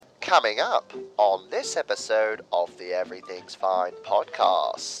Coming up on this episode of the Everything's Fine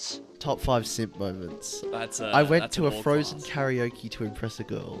podcast. Top 5 simp moments. I went to a Frozen karaoke to impress a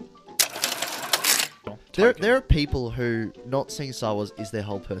girl. There are people who not seeing Star Wars is their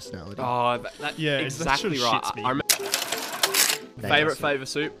whole personality. Oh, Yeah, exactly that right. shits me. I remember favorite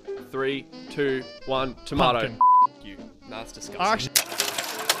soup. 3, 2, 1. Tomato. Pumpkin. You. No, that's disgusting.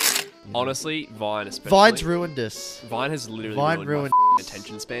 Honestly, Vine especially. Vine's ruined us. Vine has literally Vine ruined my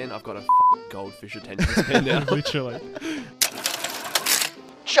attention span. I've got a goldfish attention span now. Literally.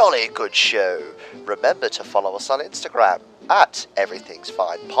 Jolly good show. Remember to follow us on Instagram at Everything's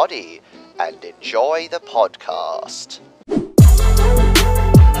Fine Poddy and enjoy the podcast.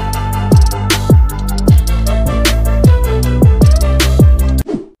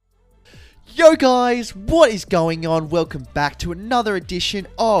 Yo guys, what is going on? Welcome back to another edition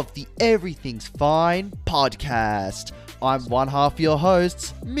of the Everything's Fine podcast. I'm one half of your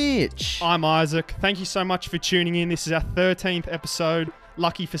hosts, Mitch. I'm Isaac. Thank you so much for tuning in. This is our 13th episode.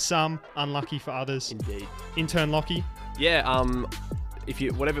 Lucky for some, unlucky for others. Indeed. Intern Lockie. Yeah. If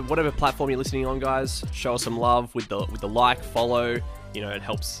you whatever platform you're listening on, guys, show us some love with the like, follow. You know, it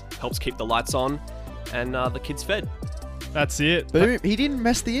helps keep the lights on, and the kids fed. That's it. Boom. He didn't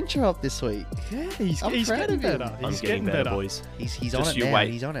mess the intro up this week. Yeah, he's proud getting of him. better. I'm He's getting better, boys. He's Just on it you now.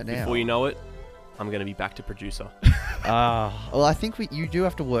 wait. He's on it now. Before you know it, I'm gonna be back to producer. Well, I think you do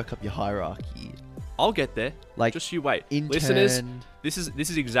have to work up your hierarchy. I'll get there. Like, just you wait. intern. Listeners, this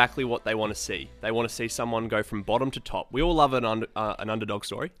is exactly what they want to see. They want to see someone go from bottom to top. We all love an underdog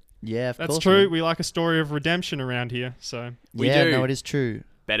story. Yeah, of That's course. true. We like a story of redemption around here. So We Yeah, do. no, it is true.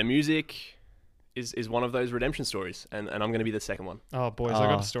 Better music is one of those redemption stories, and I'm going to be the second one. oh boys, I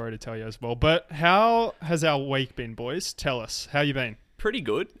got a story to tell you as well. But how has our week been, boys? Tell us. How you been? Pretty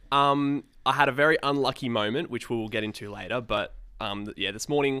good. I had a very unlucky moment, which we will get into later, but this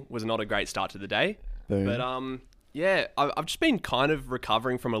morning was not a great start to the day. Boom. But I've just been kind of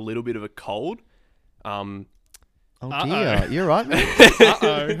recovering from a little bit of a cold. Oh Uh-oh. dear, you're right, man.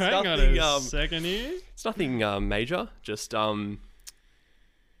 Uh-oh, hang on nothing, a second here. It's nothing major, just Uh-oh.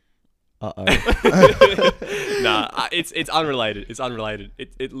 it's unrelated. It's unrelated.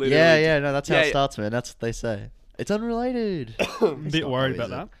 It literally. Yeah, no, that's how Yeah, it starts, man. That's what they say. It's unrelated. A bit worried about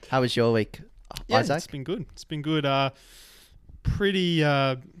that. How was your week, Yeah, Isaac? it's been good. It's been good. Pretty,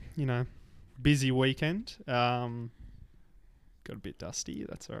 busy weekend. Got a bit dusty.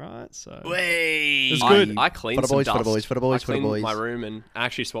 That's all right. So Wait. It's good. I cleaned For the boys, some for the dust. boys, for the boys, I for the cleaned boys. my room and I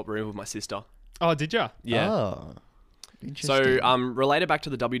actually swapped room with my sister. Oh, did ya? Yeah. Oh, interesting. So, related back to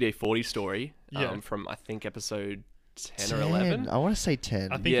the WD-40 Yeah. story, from I think episode 10 or 11. I want to say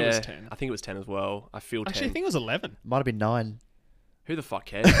 10. I think it was 10. I think it was 10 as well. I feel 10. Actually, I think it was 11. Might have been 9. Who the fuck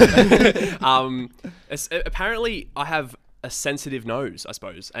cares? Apparently, I have a sensitive nose, I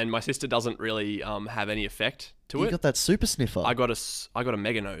suppose, and my sister doesn't really have any effect to You it. got that super sniffer. I got a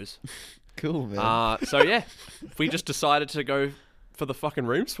mega nose. Cool, man. So yeah, we just decided to go for the fucking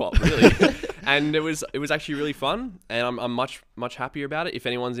room swap, really, and it was actually really fun, and I'm much happier about it. If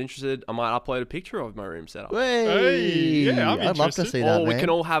anyone's interested, I might upload a picture of my room setup. Hey, yeah, I'm I'd love to interested. see that, Or man. we can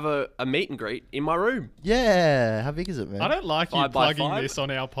all have a meet and greet in my room. Yeah, how big is it, man? I don't like you 5 by plugging 5? this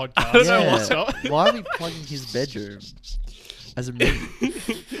on our podcast. I don't know Yeah. what's Why are we plugging his bedroom as a meet?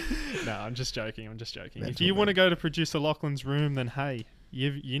 No, I'm just joking. If Mental, you want to man. go to producer Lachlan's room, then hey,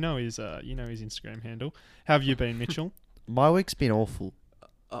 you know his Instagram handle. How have you been, Mitchell? My week's been awful.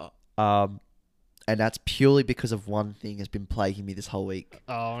 And that's purely because of one thing has been plaguing me this whole week.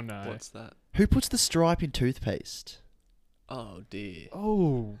 Oh no. What's that? Who puts the stripe in toothpaste? Oh dear.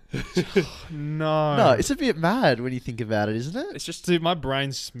 Oh no. No, it's a bit mad when you think about it, isn't it? It's just Dude, my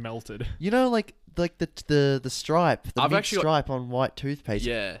brain's just melted. You know, like the stripe, the I've mint actually got- stripe on white toothpaste.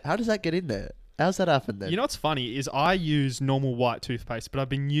 yeah. How does that get in there? How's that happen then? You know what's funny is I use normal white toothpaste, but I've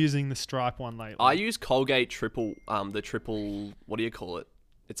been using the stripe one lately. I use Colgate triple. The triple. What do you call it?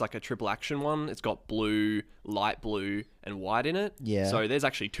 It's like a triple action one. It's got blue, light blue, and white in it. Yeah. So there's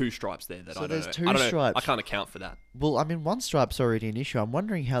actually 2 stripes there that So I don't there's know. 2 I don't know. stripes. I can't account for that. Well, I mean, one stripe's already an issue. I'm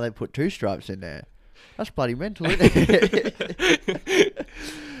wondering how they put 2 stripes in there. That's bloody mental, isn't it?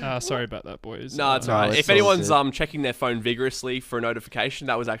 Sorry about that, boys. No, it's No, alright. it's If all anyone's good. checking their phone vigorously for a notification,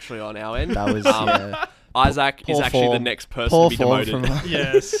 that was actually on our end. That was yeah. Isaac Poor is actually form. the next person Poor to be form demoted. from.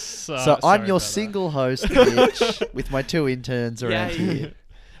 Yes. So sorry I'm your about that. single host, bitch, with my 2 interns around Yay. here.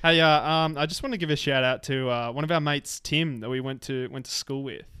 Hey, I just want to give a shout out to one of our mates, Tim, that we went to school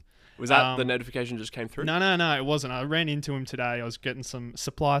with. Was that the notification just came through? No, it wasn't. I ran into him today. I was getting some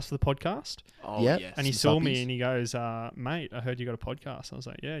supplies for the podcast, Oh, Yep. yes. and he Some saw me suppies. and he goes, "Mate, I heard you got a podcast." I was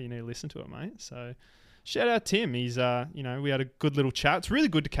like, "Yeah, you need to listen to it, mate." So shout out Tim. He's we had a good little chat. It's really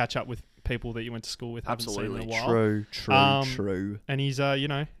good to catch up with people that you went to school with. Haven't seen in a while. True. And he's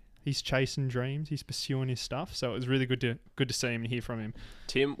he's chasing dreams. He's pursuing his stuff. So it was really good to see him and hear from him.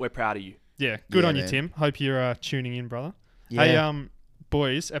 Tim, we're proud of you. Yeah, good on you, man. Tim. Hope you're tuning in, brother. Yeah. Hey,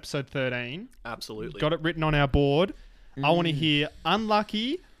 boys, episode 13. Absolutely. Got it written on our board. I want to hear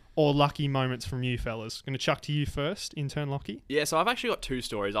unlucky or lucky moments from you fellas. Going to chuck to you first, intern Lockie. Yeah, so I've actually got two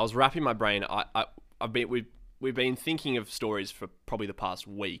stories. I was wrapping my brain. We've been thinking of stories for probably the past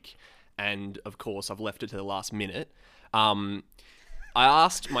week, and of course I've left it to the last minute. I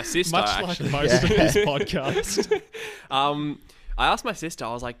asked my sister. Much actually, like most of this podcast. I asked my sister.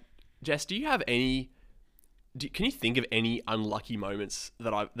 I was like, Jess, do you have any? Can you think of any unlucky moments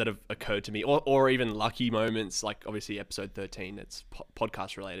that have occurred to me, or even lucky moments? Like obviously episode 13, it's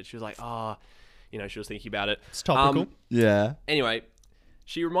podcast related. She was like, she was thinking about it. It's topical. Yeah. Anyway,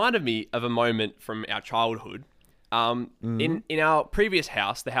 she reminded me of a moment from our childhood. In our previous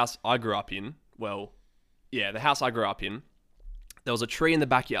house, the house I grew up in. The house I grew up in. There was a tree in the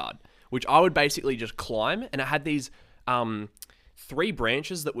backyard, which I would basically just climb, and it had these 3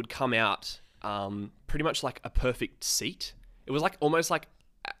 branches that would come out, pretty much like a perfect seat. It was like almost like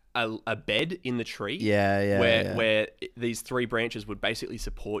a bed in the tree. Where these 3 branches would basically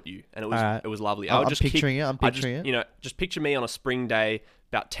support you, and it was lovely. I'm picturing it. Just picture me on a spring day,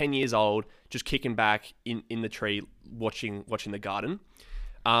 about 10 years old, just kicking back in the tree, watching the garden.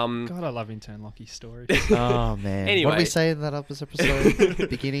 God, I love intern Lockie's story. Oh man. Anyway. What did we say in that episode?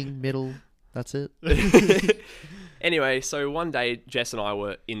 Beginning, middle. That's it. Anyway, so one day Jess and I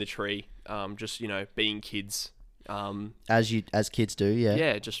were in the tree, just being kids. As kids do, yeah.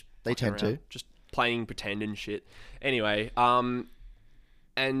 Yeah, just They fucking tend around, to. just playing pretend and shit. Anyway,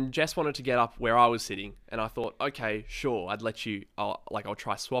 and Jess wanted to get up where I was sitting, and I thought, okay, sure, I'd let you. I'll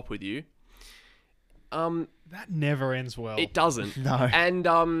try swap with you. That never ends well. It doesn't. No.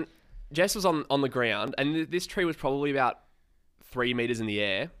 And Jess was on the ground, and this tree was probably about 3 meters in the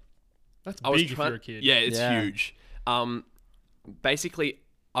air. That's I was big if you're a kid. Yeah, it's Yeah. huge. Basically,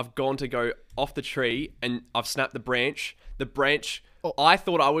 I've gone to go off the tree, and I've snapped the branch. The branch, I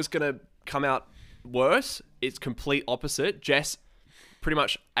thought I was going to come out worse. It's complete opposite. Jess pretty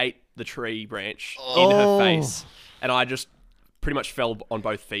much ate the tree branch in her face, and I just pretty much fell on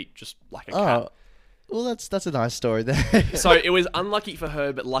both feet, just like a cat. Well, that's a nice story there. So it was unlucky for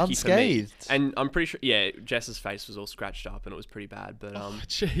her, but lucky Unscathed. for me. And I'm pretty sure, Jess's face was all scratched up, and it was pretty bad. But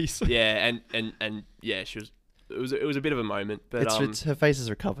Jeez. yeah, and yeah, she was. It was a bit of a moment, but it's her face has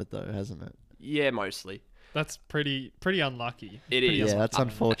recovered though, hasn't it? yeah, mostly That's pretty unlucky. it Pretty is. Yeah, that's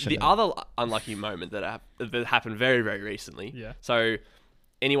unfortunate. The other unlucky moment that happened very, very recently. Yeah. So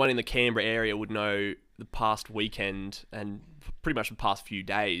anyone in the Canberra area would know the past weekend and pretty much the past few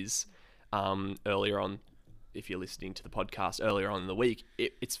days. Earlier on, if you're listening to the podcast earlier on in the week,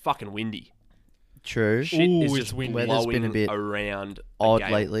 it's fucking windy. True. Shit Ooh, is it's just windy. Weather's blowing been a bit around the Odd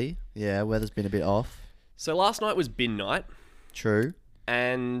gale. lately. Yeah, weather's been a bit off. So last night was bin night, True.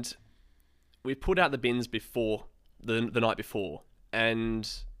 and we put out the bins before the night before, and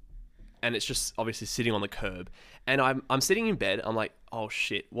it's just obviously sitting on the curb. And I'm sitting in bed. I'm like, oh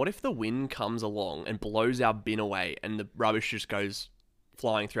shit! What if the wind comes along and blows our bin away, and the rubbish just goes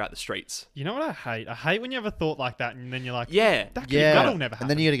flying throughout the streets? You know what I hate? I hate when you have a thought like that and then you're like, Yeah. that'll never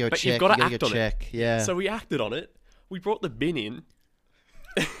happen. And then you gotta go But check. you've gotta you gotta act go on it. check. Yeah. So we acted on it. We brought the bin in,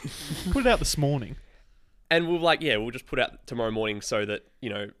 Put it out this morning. and we were like, yeah, we'll just put it out tomorrow morning so that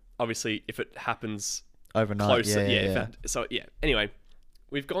obviously if it happens Overnight. closer, Yeah. So yeah. Anyway,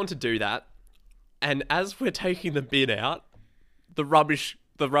 we've gone to do that, and as we're taking the bin out, the rubbish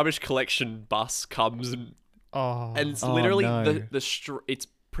collection bus comes and it's Oh, literally no. it's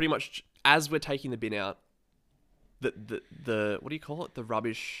pretty much as we're taking the bin out. The what do you call it? The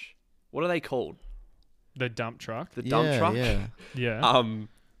rubbish. What are they called? The dump truck. The dump truck. Yeah. Yeah.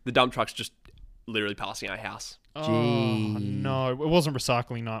 The dump truck's just literally passing our house. Oh, Jeez. no. It wasn't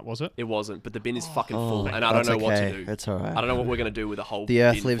recycling night, was it? It wasn't, but the bin is fucking Oh, full, and I don't that's know what okay. to do. That's all right. I don't know what we're gonna do with a whole. The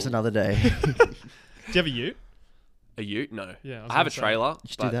earth bin lives full. another day. Do you have a ute? A ute? No. Yeah, I was I have a gonna say. trailer. You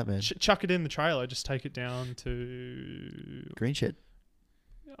should but do that, man. Chuck it in the trailer. Just take it down to... Green shed.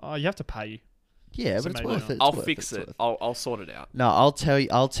 Oh, you have to pay. Yeah, So but it's maybe worth not. it. It's I'll worth fix It's it. worth I'll sort it out. No, I'll tell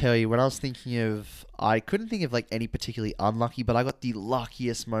you. When I was thinking of, I couldn't think of like any particularly unlucky, but I got the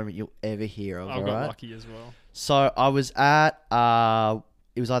luckiest moment you'll ever hear of. I've got alright? lucky as well. So I was at,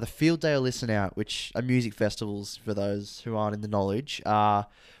 it was either Field Day or Listen Out, which are music festivals for those who aren't in the knowledge.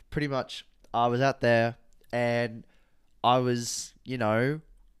 Pretty much, I was out there and I was,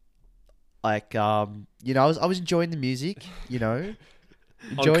 I was enjoying the music,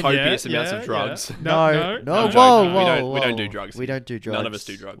 On Join- copious amounts of drugs. No, I'm whoa, joking. whoa, We don't whoa. do drugs We here. don't do drugs. None of us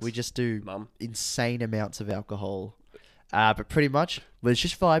do drugs. We just do Mum. insane amounts of alcohol. But pretty much, we're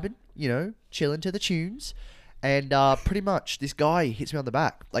just vibing, chilling to the tunes. And pretty much, this guy hits me on the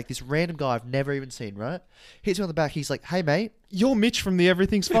back. Like, this random guy I've never even seen, right? Hits me on the back. He's like, hey, mate. You're Mitch from the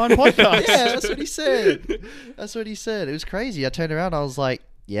Everything's Fine podcast. Yeah, that's what he said. That's what he said. It was crazy. I turned around. I was like,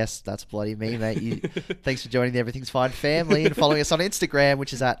 yes, that's bloody me, mate. Thanks for joining the Everything's Fine family and following us on Instagram,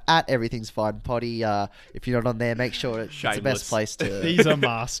 which is at Everything's Fine Potty. If you're not on there, make sure it's the Shameless. best place to He's a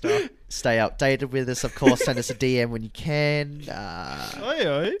master. stay updated with us. Of course, send us a DM when you can. Oi,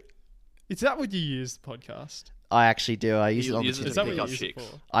 oi. Is that what you use, the podcast? I actually do. I use it on the Is Tinder. that what pick you up use it chicks.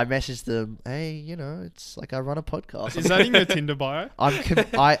 for? I message them, hey, it's like I run a podcast. Is that in your Tinder bio?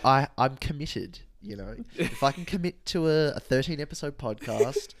 I'm committed. If I can commit to a 13 episode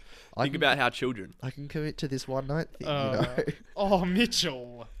podcast, Think about how children. I can commit to this one night thing. Oh,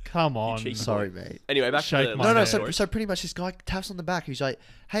 Mitchell. Come on. cheeky Sorry, mate. Anyway, back Shake to the my No, hand. so pretty much this guy taps on the back. He's like,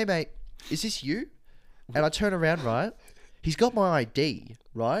 hey, mate, is this you? And I turn around, right? He's got my ID,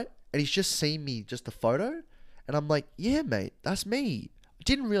 right? And he's just seen me, just the photo. And I'm like, yeah, mate, that's me.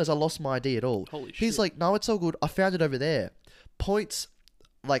 Didn't realize I lost my ID at all. Holy He's shit. like, no, it's all good. I found it over there. Points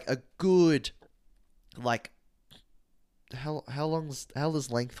like a good, like, how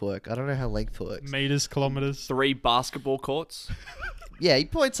does length work? I don't know how length works. Meters, kilometers. 3 basketball courts, Yeah, he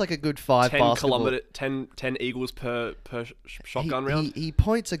points like a good 5 10 basketball. kilometer, 10 eagles per shotgun round. He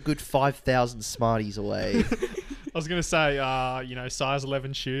points a good 5,000 Smarties away. I was going to say, size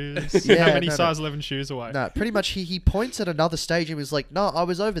 11 shoes. Yeah, How many no. size 11 shoes away? No, pretty much he points at another stage and was like, no, I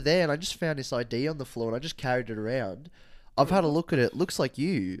was over there and I just found this ID on the floor and I just carried it around. I've had a look at it. Looks like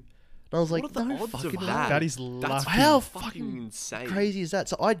you. And I was like, What are the no odds of fucking that? way. That is That's lucky. How fucking fucking insane. crazy is that?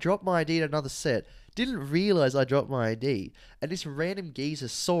 So I dropped my ID at another set. Didn't realize I dropped my ID. And this random geezer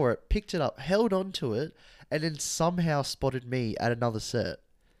saw it, picked it up, held on to it, and then somehow spotted me at another set.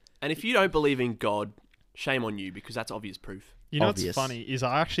 And if you don't believe in God, shame on you, because that's obvious proof. You know Obvious. what's funny is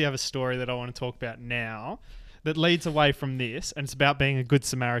I actually have a story that I want to talk about now that leads away from this, and it's about being a good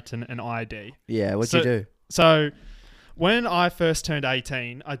Samaritan and ID. Yeah, what'd you do? So when I first turned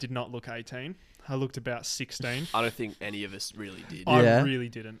 18, I did not look 18. I looked about 16. I don't think any of us really did. Yeah. I really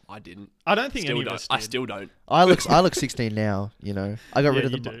didn't. I didn't. I don't think Still any don't. of us did. I still don't. I look 16 now, I got Yeah, rid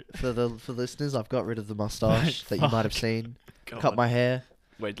of you the do. for listeners, I've got rid of the mustache that you might have seen. God. Cut my hair.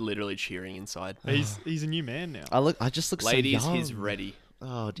 We're literally cheering inside. He's a new man now. I just look Ladies, so young. he's ready.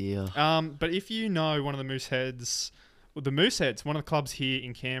 Oh dear. But if you know one of the Mooseheads, well, the Mooseheads, one of the clubs here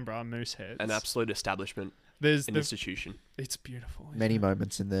in Canberra, Mooseheads. An absolute establishment, There's an institution. it's beautiful. isn't Many it?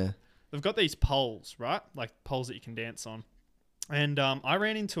 moments in there. They've got these poles, right? Like poles that you can dance on. And I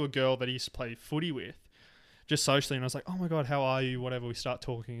ran into a girl that I used to play footy with, just socially, and I was like, "Oh my god, how are you?" Whatever. We start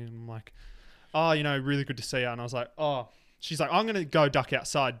talking, and I'm like, "Oh, really good to see you." And I was like, "Oh." She's like, "I'm gonna go duck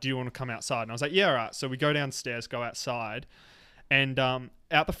outside. Do you want to come outside?" And I was like, "Yeah, all right." So we go downstairs, go outside, and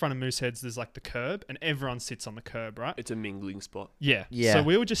out the front of Mooseheads, there's like the curb, and everyone sits on the curb, right? It's a mingling spot. Yeah. Yeah. So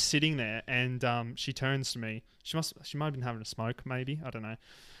we were just sitting there, and she turns to me. She might have been having a smoke, maybe. I don't know.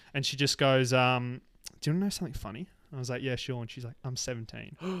 And she just goes, "Do you want to know something funny?" I was like, "Yeah, sure." And she's like, "I'm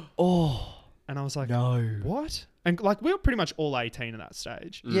 17." Oh And I was like, no. "What?" And like we were pretty much all 18 at that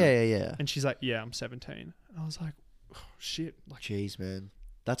stage. Yeah. And she's like, "Yeah, I'm 17." And I was like, oh, "Shit!" Like, Jeez, man.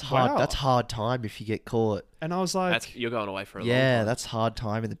 That's hard. Wow. That's hard time if you get caught. and I was like, That's you're going away for a long Yeah, time. that's hard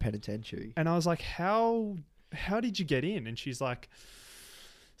time in the penitentiary. and I was like, how did you get in? And she's like,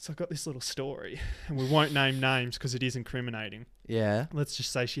 so I got this little story, and we won't name names because it is incriminating. Yeah. Let's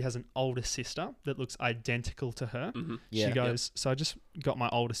just say she has an older sister that looks identical to her. Mhm. Yeah. She goes, so I just got my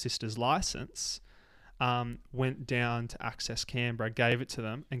older sister's license, went down to Access Canberra, gave it to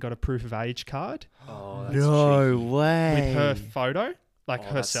them, and got a proof of age card Oh, that's No cheeky. way. with her photo, like Oh,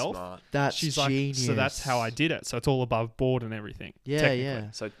 that's herself. smart. That's She's genius. like, so that's how I did it. So it's all above board and everything. Yeah, technically.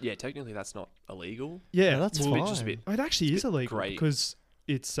 yeah. So yeah, technically that's not illegal. Yeah, No, that's well, fine. Just a bit. It actually is bit illegal grey. because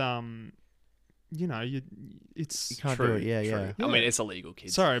it's it's You can't True, do it. Yeah, true. yeah. I mean, it's illegal,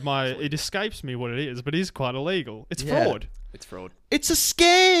 kids. sorry, It's it escapes me what it is, but it is quite illegal. It's Yeah. fraud. It's fraud. It's a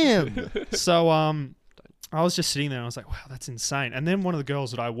scam. So I was just sitting there and I was like, wow, that's insane. And then one of the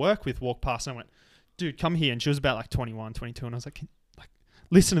girls that I work with walked past and I went, dude, come here. And she was about like 21, 22. And I was like,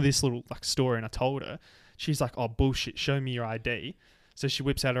 listen to this little like story. And I told her. She's like, oh, bullshit. Show me your ID. So she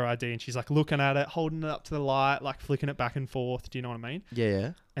whips out her ID and she's like looking at it, holding it up to the light, like flicking it back and forth. Do you know what I mean?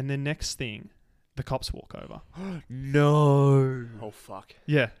 Yeah. And then next thing, the cops walk over. No. Oh fuck.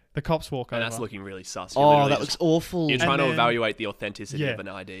 Yeah, the cops walk And over. that's looking really sus. You're Oh, literally that just- looks awful. You're trying to then- evaluate the authenticity Yeah. of an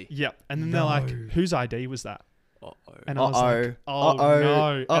ID. Yep. And then they're like, No. whose ID was that? And I was like, oh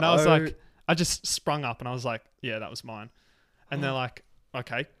no. And I was like, I just sprung up and I was like, yeah, that was mine. And they're like,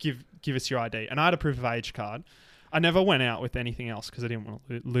 okay, give us your ID. And I had a proof of age card. I never went out with anything else because I didn't want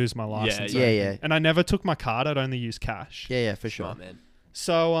to lose my license. Yeah. And I never took my card. I'd only use cash. Yeah, for sure. Oh, man.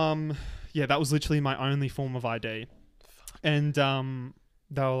 So, yeah, that was literally my only form of ID. And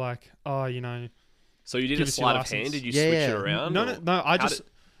they were like, oh, you know. So you did give a us your sleight of license. hand? Did you switch it around? No. I just,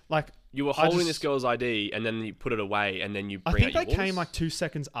 like... You were holding this girl's ID and then you put it away and then you I bring think out they yours? came like 2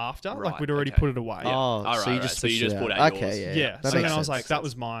 seconds after. Right, like we'd already okay. put it away. Oh, All so you right, just so you switched just it pulled out. out Okay, yours. Yeah. That So makes then I was sense. like, that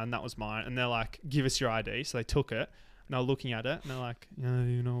was mine. And they're like, give us your ID. So they took it and they were looking at it and they're like,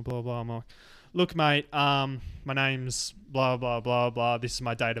 you know, blah, blah. I'm like, look, mate, my name's blah, blah, blah, blah. This is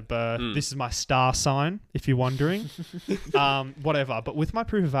my date of birth. This is my star sign, if you're wondering. Whatever. But with my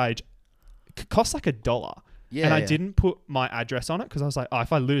proof of age, it cost like $1. Yeah, and I didn't put my address on it because I was like, oh,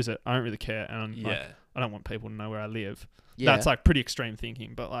 if I lose it, I don't really care. And Yeah. like, I don't want people to know where I live. Yeah. That's like pretty extreme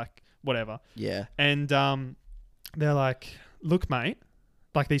thinking, but like, whatever. Yeah. And they're like, look, mate,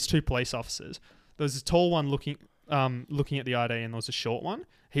 like these two police officers. There was a tall one looking at the ID and there was a short one.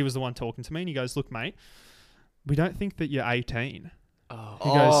 He was the one talking to me and he goes, look, mate, we don't think that you're 18.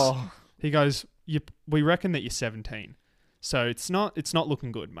 He goes, we reckon that you're 17. So it's not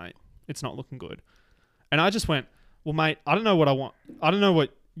looking good, mate. It's not looking good. And I just went, well, mate, I don't know what I want. I don't know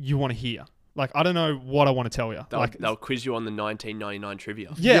what you want to hear. Like, I don't know what I want to tell you. They'll quiz you on the 1999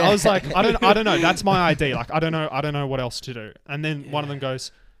 trivia. Yeah, I was like, I don't know. That's my ID. Like, I don't know what else to do. And then one of them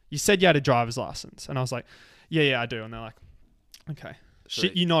goes, you said you had a driver's license. And I was like, yeah, I do. And they're like, okay.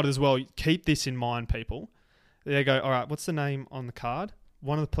 Shit, you nod as well. Keep this in mind, people. They go, all right, what's the name on the card?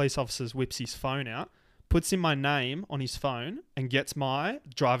 One of the police officers whips his phone out, puts in my name on his phone, and gets my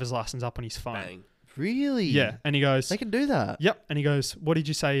driver's license up on his phone. Bang. Really? Yeah. And he goes, They can do that. yep. And he goes, what did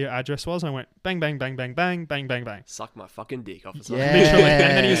you say your address was? And I went, bang, bang, bang, bang, bang, bang, bang, bang. Suck my fucking dick, officer. Yeah. Literally. And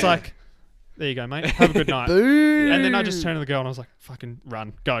then he was like, there you go, mate. Have a good night. Boom. And then I just turned to the girl and I was like, fucking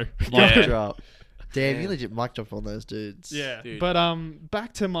run, go. Mic Yeah. drop. Damn, Yeah. you legit mic drop on those dudes. Yeah. Dude. But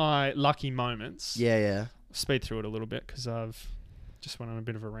back to my lucky moments. Yeah. Speed through it a little bit because I've just went on a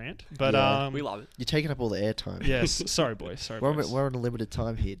bit of a rant. But Yeah. We love it. You're taking up all the airtime. yes, sorry boys. We're on a limited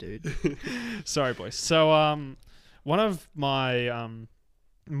time here, dude. Sorry boys. So one of my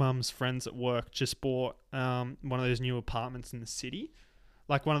mum's friends at work just bought one of those new apartments in the city,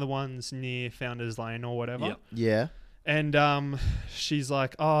 like one of the ones near Founders Lane or whatever. Yep. Yeah. And she's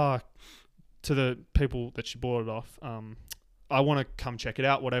like, to the people that she bought it off, I want to come check it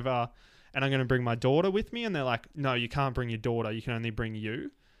out, whatever. And I'm going to bring my daughter with me. And they're like, no, you can't bring your daughter. You can only bring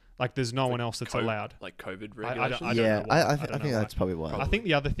you. Like, there's no one else that's allowed. Like COVID I regulations? don't Yeah. know why. I I don't think know why. that's probably why. I think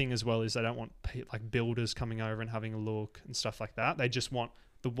the other thing as well is they don't want like builders coming over and having a look and stuff like that. They just want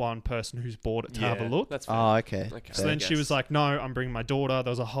the one person who's bought it to have a look. That's fair. Oh, okay. Okay. So then she was like, no, I'm bringing my daughter.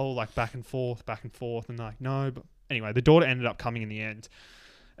 There was a whole like back and forth. And they're like, no. But anyway, the daughter ended up coming in the end.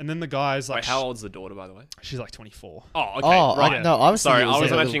 And then the guy's like, Wait, how old's the daughter, by the way? she's like 24. Oh, okay. Oh, right. no, I was Sorry, thinking I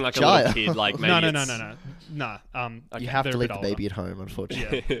was like imagining like a child. little kid, like maybe No. Okay. You have they're to a leave bit the older. baby at home,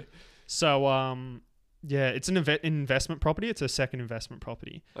 unfortunately. Yeah. So, yeah, it's an investment property. It's a second investment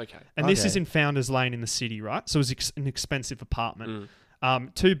property. Okay. And this Okay. is in Founders Lane in the city, right? So it was an expensive apartment.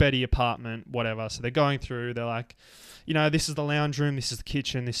 Mm. 2-beddy apartment, whatever. So they're going through, they're like, you know, this is the lounge room, this is the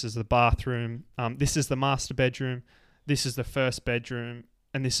kitchen, this is the bathroom, this is the master bedroom, this is the first bedroom,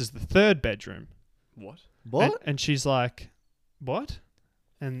 and this is the third bedroom. What? What? And she's like, what?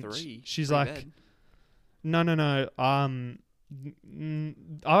 And she's Three like, bed. no.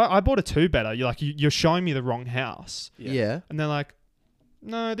 I bought a 2-bedder. You're like, you're showing me the wrong house. Yeah. And they're like,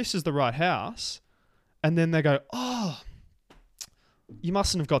 no, this is the right house. And then they go, oh, you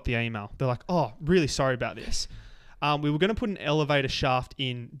mustn't have got the email. They're like, oh, really sorry about this. We were going to put an elevator shaft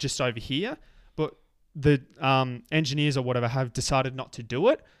in just over here, but the engineers or whatever have decided not to do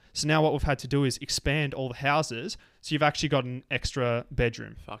it. So now what we've had to do is expand all the houses. So you've actually got an extra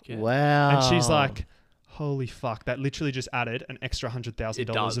bedroom. Fuck yeah. Wow. And she's like, holy fuck, that literally just added an extra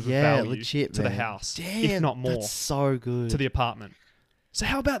 $100,000 of Yeah, value legit, to the man. house, Damn, if not more, That's so good. to the apartment. So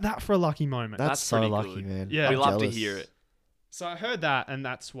how about that for a lucky moment? That's That's so pretty lucky, good. man. Yeah. We I'm love to jealous. hear it. So I heard that, and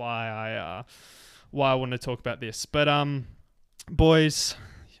that's why I wanted to talk about this. But boys,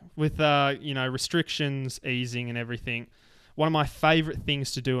 with restrictions easing and everything, one of my favorite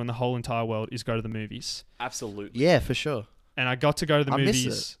things to do in the whole entire world is go to the movies. Absolutely. Yeah, for sure. And I got to go to the I miss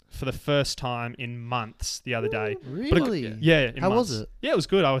movies for the first time in months the other day. Really? Yeah. in How was months. it? Yeah, it was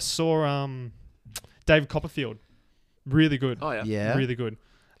good. I saw David Copperfield. Really good. Oh yeah. Yeah. Really good.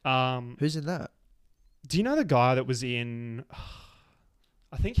 Who's in that? Do you know the guy that was in...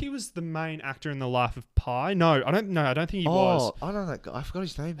 I think he was the main actor in The Life of Pi. No, I don't know. I don't think he was. I know that guy. I forgot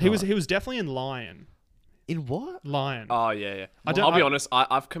his name. He was definitely in Lion. in what? Lion. Oh yeah. I'll be honest.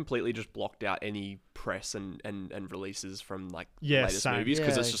 I've completely just blocked out any press and releases from like the latest same. movies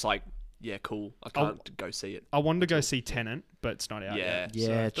because Yeah. it's just like, yeah, cool. I can't go see it. I wanted to go see Tenet, but it's not out Yeah, yet.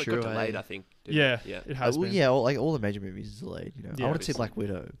 Yeah, so true. It got delayed, I think. didn't Yeah, it? Yeah. it has Well, been. yeah, all the major movies is delayed. You know, Yeah, I want to see obviously. Black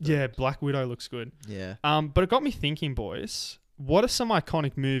Widow. but- Yeah, Black Widow looks good. yeah. But it got me thinking, boys. What are some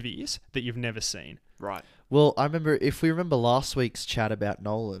iconic movies that you've never seen? Right. Well, I remember if we remember last week's chat about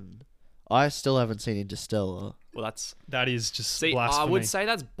Nolan, I still haven't seen Interstellar. Well, That is just see. blasphemy. I would say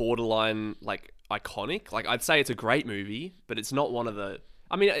that's borderline like iconic. Like I'd say it's a great movie, but it's not one of the.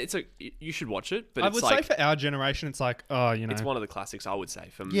 I mean, you should watch it, but I it's would like say for our generation, it's like, oh, you know, it's one of the classics. I would say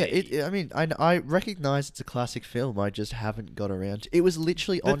for Yeah, me. I mean, I recognize it's a classic film. I just haven't got around to it. Was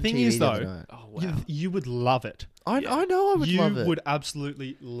literally The on thing TV is, the other though, night. Oh wow. you would love it. I know I would You love it. would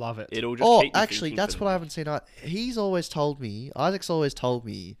absolutely love it. It'll just. Oh, keep you actually, thinking that's for what I the- haven't seen. Isaac's always told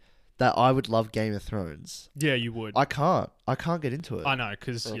me that I would love Game of Thrones. Yeah, you would. I can't get into it. I know,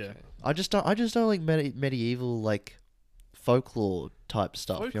 because Okay. yeah, I just don't like medieval like folklore type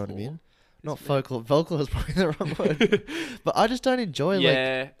stuff. You know what I mean? Not folklore. Folklore is probably the wrong word. But I just don't enjoy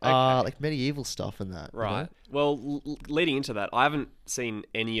Yeah. like medieval stuff and that. you know? Right. Well, leading into that, I haven't seen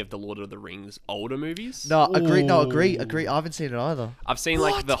any of the Lord of the Rings older movies. No, agree. No, agree. Ooh. I haven't seen it either. I've seen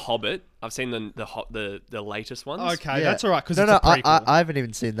like The Hobbit. I've seen the latest ones. okay, Yeah. that's all right because No, it's no, a prequel. I haven't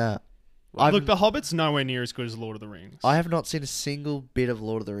even seen that. Look, The Hobbit's nowhere near as good as Lord of the Rings. I have not seen a single bit of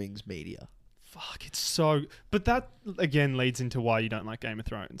Lord of the Rings media. Fuck, it's so. But that again leads into why you don't like Game of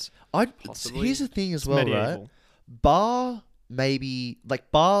Thrones. Possibly. Here's the thing as It's well, medieval. right? Bar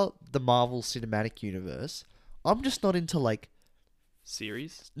the Marvel Cinematic Universe, I'm just not into like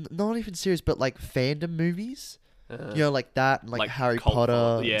Series. not even serious, but like fandom movies. Uh, You know, like that, and like Harry cult Potter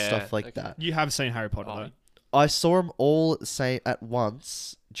follow- and yeah, stuff like okay. that. You have seen Harry Potter Oh, though. I saw them all at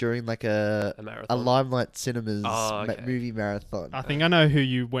once during like a a marathon. Limelight Cinemas Oh, okay. movie marathon. I think I know who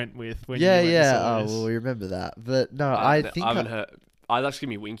you went with when Yeah, you went and yeah. saw Oh, this. well, we remember that. But no, I think I haven't heard. I just give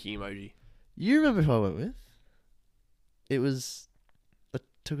me winky emoji. you remember who I went with. It was I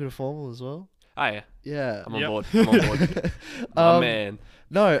took it a formal as well. Oh yeah, Yeah. I'm on Yep. board. I'm on board. My man.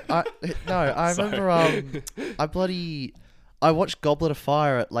 No, I Sorry. remember I watched Goblet of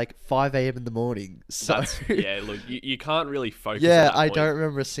Fire at like 5 a.m. in the morning. So That's, yeah, look, you can't really focus. yeah, at that I point. don't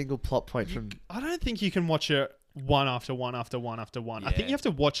remember a single plot point from. I don't think you can watch it one after one after one after one. I think Yeah. you have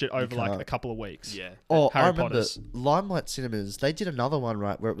to watch it over like can't. a couple of weeks. Yeah. Oh, I Harry remember Potter's. Limelight Cinemas. They did another one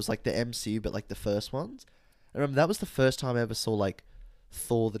right where it was like the MCU, but like the first ones. I remember that was the first time I ever saw like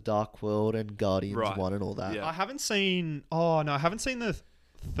Thor: The Dark World and Guardians Right. 1 and all that. Yeah. I haven't seen. Oh no, I haven't seen the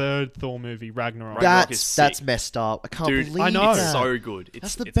third Thor movie, Ragnarok. Ragnarok is That's sick. messed up. I can't Dude, believe I know. It's that. so good.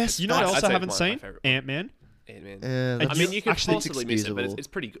 That's the best- You know what I'd else I say haven't one of my seen? favourite Ant Man. Ant-Man. Yeah, I that's- mean, you could actually, it's possibly miss it, but excusable. it's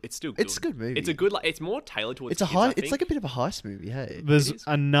pretty. It's still good. It's a good movie. It's a good. Like, it's more tailored towards. It's a kids, high. I It's like a think. bit of a heist movie. Hey. There's is.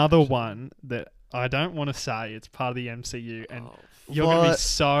 another one that I don't want to say. It's part of the MCU, and Oh, you're gonna be What?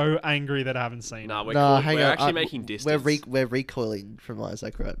 so angry that I haven't seen Nah, it. we're, No, cool. hang We're on. actually making distance. We're recoiling from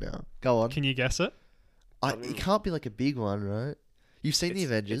Isaac right now. Go on. Can you guess it? It can't be like a big one, right? You've seen the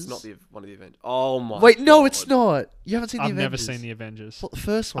Avengers. It's not one of the Avengers. Oh my. Wait, no, God. it's not. You haven't seen the I've Avengers. never seen the Avengers. What, the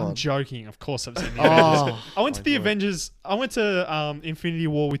first one. I'm joking. Of course, I've seen the Oh, Avengers. I went to my the God. Avengers. I went to Infinity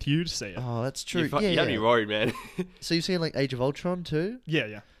War with you to see it. Oh, that's true. You, yeah, you had me yeah. worried, man. So you've seen like Age of Ultron too? Yeah,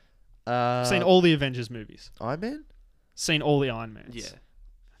 yeah. I've Seen all the Avengers movies. Iron Man. Seen all the Iron Mans. yeah.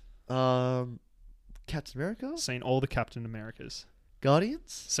 Captain America. Seen all the Captain Americas.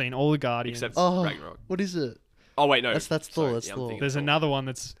 Guardians. Seen all the Guardians. Except Oh, Ragnarok. what is it? Oh wait, no. That's Thor, Sorry, that's I'm Thor. thinking There's of another one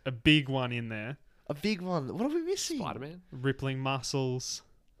that's a big one in there. A big one. What are we missing? Spider-Man. Rippling muscles.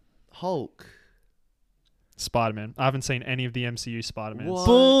 Hulk. Spider-Man. I haven't seen any of the MCU Spider-Mans. What?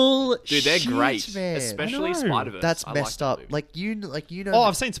 Bull. Dude, they're great. man. Especially I know. Spider-Verse. That's I messed like up. that movie. Like you know. Oh,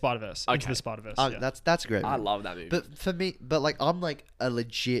 I've seen Spider-Verse. Into Okay. the Spider-Verse. Yeah. That's great. I movie. love that movie. But for me, like I'm like a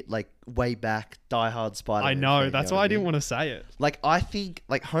legit like way back diehard Spider. I know. That's why I didn't want to say it. Like I think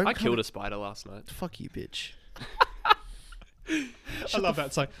like I Homecoming. killed a spider last night. Fuck you, bitch. I love that.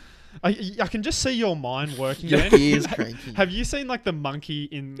 It's like I can just see your mind working. Your man. ears cranky. Have you seen like the monkey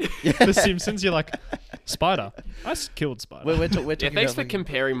in The Simpsons? You're like, Spider. I killed Spider. We're Yeah, talking thanks about for fucking-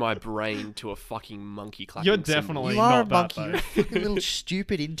 comparing my brain to a fucking monkey clapping. You're cymbals. definitely You are a not that, monkey. though. You're a fucking little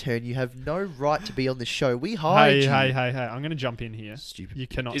stupid intern. You have no right to be on the show. We hired Hey, you. hey, hey, hey! I'm gonna jump in here. Stupid. You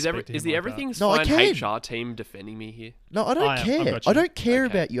cannot. Is speak to him the like Everything's No, I Fine can. HR team defending me here? No, I don't I am. I've care. got you. I don't care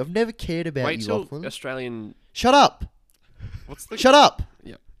Okay. about you. I've never cared about Wait you, till Lachlan. Australian. Shut up. What's the? Shut up.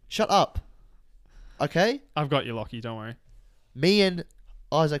 Yep. Shut up. Okay? that? I've got you, Lockie. Don't worry. Me and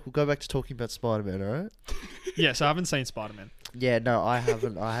Isaac, we'll go back to talking about Spider-Man, alright? Yeah, so I haven't seen Spider-Man. Yeah, no, I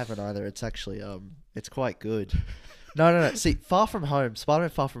haven't either. It's actually, it's quite good. No. See, Far From Home, Spider-Man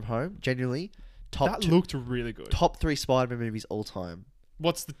Far From Home, genuinely, That looked really good. top 3 Spider-Man movies all time.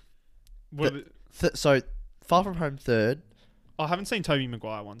 What's the... What are the So, Far From Home third. I haven't seen Tobey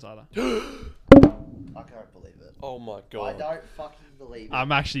Maguire ones either. I can't believe it. Oh my I god. don't fucking believe it.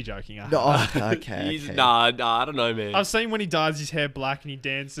 I'm actually joking. No, okay. He's okay. nah, I don't know, man. I've seen when he dyes his hair black and he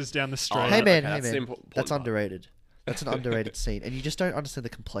dances down the street. Hey man, Okay, hey that's the man. important That's part. underrated. That's an underrated scene, and you just don't understand the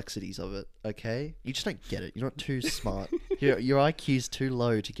complexities of it. Okay, you just don't get it. You're not too smart. Your IQ's too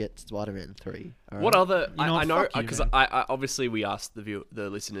low to get Spider-Man 3. alright? What other? You know I what, know fuck you, because man. I obviously we asked the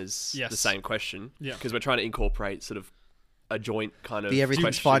listeners Yes. the same question. Yeah. Because we're trying to incorporate sort of a joint kind of The Everything's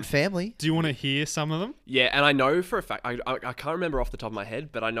question. Fine family? Do you want to hear some of them? Yeah, and I know for a fact I can't remember off the top of my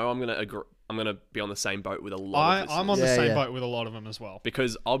head, but I know I'm gonna be on the same boat with a lot of listeners. I'm on the Yeah, same yeah. boat with a lot of them as well.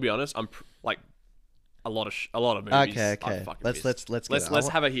 Because I'll be honest, I'm like a lot of movies. Okay, I okay. fucking Let's missed. get let's it. let's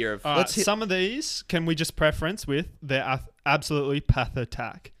have a hear of. All right, Let's hit- some of these, can we just preference with they're absolutely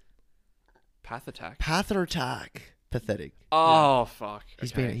pathetic. Path Attack. Pather Attack. Pathetic. Oh fuck.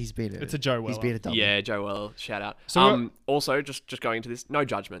 He's okay. been It's a Joe He's Weller. been a double. Yeah, Joe Well, shout out. So Also, just going into this, no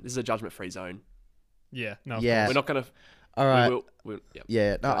judgment. This is a judgment-free zone. Yeah, no. of Yeah. course. We're not gonna. All right. Yep.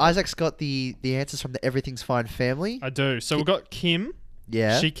 Yeah. No, Go ahead. Isaac's got the answers from the Everything's Fine family. I do. So we've got Kim.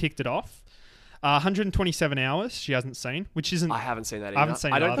 Yeah. She kicked it off. 127 hours she hasn't seen, which isn't... I haven't seen that either. I haven't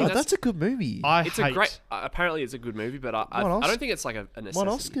seen I don't it think either. Oh, that's a good movie. it's a great. Apparently, it's a good movie, but I What don't think it's like a necessity. Won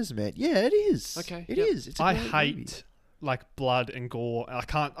Oscars, man. Yeah, it is. Okay, It yep. is. It's a I great hate movie. like blood and gore.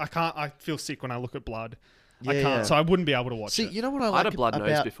 I feel sick when I look at blood. I Yeah, can't. yeah. So I wouldn't be able to watch See, it. you know what I I like had a blood nose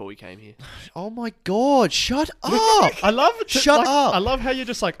about... before we came here. Oh my god! Shut up! I love it. Shut up. I love how you're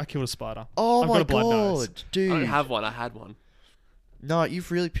just like, I killed a spider. Oh I've my got a blood nose. god, dude! I don't have one. I had one. No, you've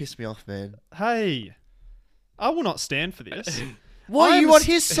really pissed me off, man. Hey, I will not stand for this. Why are I'm you on s-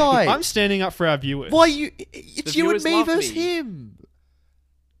 his side? I'm standing up for our viewers. Why you? It's The you and viewers me love versus me. him.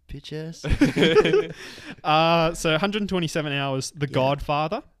 Bitch ass. So 127 hours. The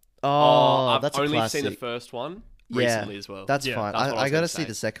Godfather. Oh, I've that's a only classic. seen the first one Yeah, recently as well. That's Yeah, fine. that's what I I was got gonna to see say.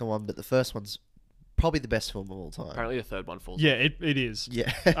 the second one, but the first one's probably the best film of all time. Apparently, the third one falls. Yeah, it is.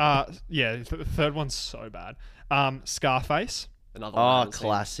 Yeah. Yeah. The third one's so bad. Scarface. Another one. I Oh, haven't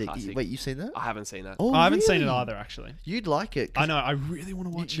seen. classic. Wait, you've seen that? I haven't seen that. Oh, I haven't seen it really? either, actually. You'd like it. 'cause I know. I really want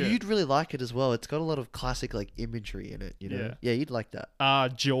to watch it. You'd really like it as well. It's got a lot of classic like imagery in it. You know. Yeah. Yeah, you'd like that.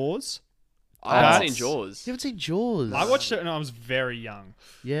 Jaws. I haven't That's- seen Jaws. You haven't seen Jaws? I watched it when I was very young.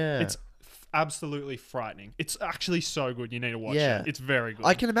 Yeah. It's absolutely frightening. It's actually so good. You need to watch Yeah. it. It's very good.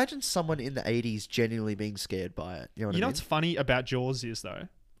 I can imagine someone in the 80s genuinely being scared by it. You know what You I know mean? what's funny about Jaws is though.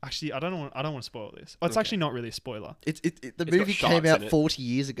 Actually, I don't want to spoil this. Well, it's actually not really a spoiler. The got movie came sharks out in it. 40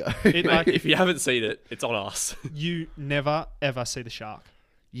 years ago. It, Mate, like, if you haven't seen it, it's on us. you never ever see the shark,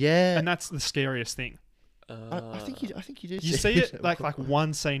 yeah. and that's the scariest thing. I think you do. You see it like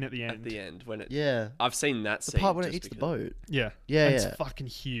one scene at the end. At the end when it. Yeah. I've seen that The scene. part when it just eats the because- boat. Yeah, Yeah, and yeah. It's fucking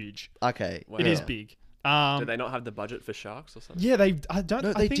huge. Okay. Wow. It is yeah. big. Did they not have the budget for sharks or something? Yeah, they. I don't. No,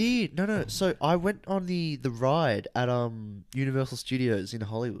 I they think, did. No. So I went on the ride at Universal Studios in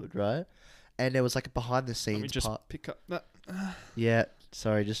Hollywood, right? And there was like a behind the Let scenes me just part. pick up that. Yeah.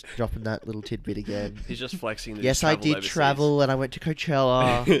 Sorry, just dropping that little tidbit again. He's just flexing. that Yes, he's I travelled did overseas. travel, and I went to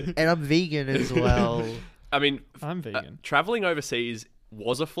Coachella, and I'm vegan as well. I mean, I'm vegan. traveling overseas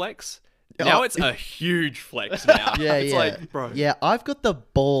was a flex. Oh, Now it's a huge flex. Now Yeah, it's yeah. like, bro, Yeah, I've got the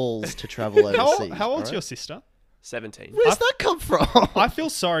balls to travel overseas. How old's alright? your sister? 17. Where's that come from? I feel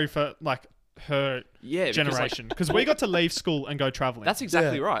sorry for like her Yeah, because, like, generation because we got to leave school and go traveling. That's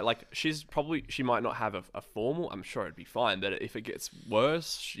exactly Yeah. right. Like she might not have a formal. I'm sure it'd be fine, but if it gets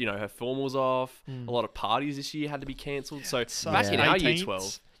worse, her formal's off. A lot of parties this year had to be cancelled. So so back in our year 18s.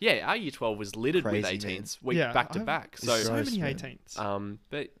 12, our year 12 was littered with Crazy, 18s, Yeah, back to I've- back. It's So, so many man. 18s.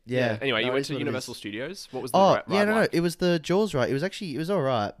 but Yeah. Anyway, No, you it went is to what it Universal is. Studios. What was the Oh, ride yeah, no. like? It was the Jaws ride. It was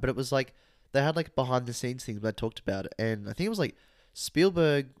alright, but it was like they had like behind the scenes things, but I talked about it, and I think it was like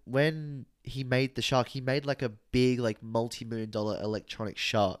Spielberg when he made the shark, he made like a big like multi-million-dollar electronic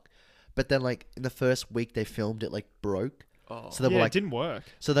shark, but then like in the first week they filmed it like broke, Oh. so they Yeah, were it like, didn't work.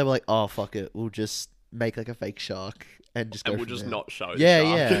 oh fuck it, we'll just make like a fake shark and just go. and we'll from just there. not show. Yeah,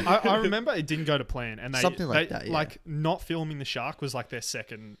 the shark. yeah. I remember it didn't go to plan, and Something like that, yeah. like not filming the shark was like their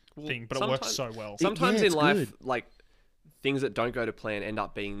second thing, but it worked so well. Sometimes yeah, in it's life, good. like things that don't go to plan end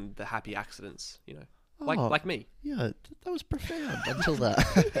up being the happy accidents. like me. Yeah, that was profound until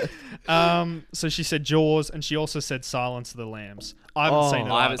that. So she said Jaws, and she also said Silence of the Lambs. I haven't seen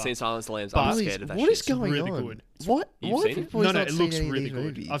it. I haven't either. seen Silence of the Lambs. But I'm Boys, scared of that What shit. is going really on? good. What? You've Why seen have it? you boys No, not it seen looks any of really these good.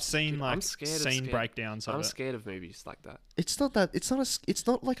 movies? I've seen like I'm scared of scene scared. breakdowns of I'm it. scared of movies like that. It's not that. It's not a. It's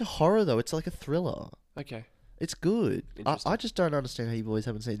not like a horror though. It's like a thriller. Okay. It's good. Interesting. I just don't understand how you boys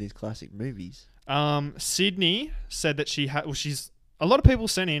haven't seen these classic movies. Sydney said that she had. Well, she's a lot of people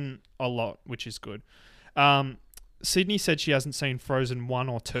sent in a lot, which is good. Sydney said she hasn't seen Frozen 1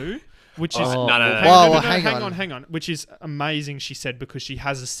 or 2, which is no. hang on, which is amazing. She said because she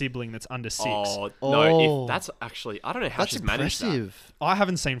has a sibling that's under 6. No, Oh. if that's actually, I don't know how That's she's managed that. impressive. I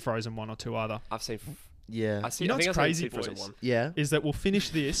haven't seen Frozen 1 or 2 either. I've seen. Yeah. I see. You know I think what's I've crazy, seen Frozen boys? 1. Yeah. Is that we'll finish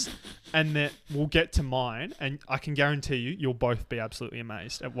this, and then we'll get to mine, and I can guarantee you'll both be absolutely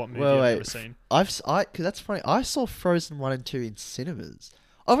amazed at what movie I've ever seen. Cause that's funny. I saw Frozen 1 and 2 in cinemas.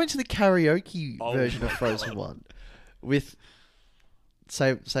 I went to the karaoke version of Frozen 1 with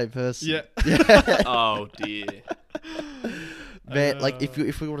same person. Yeah. Oh dear. Man, like if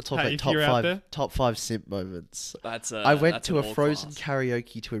we want to talk hey, about if top five simp moments, That's I went that's to an a all Frozen class.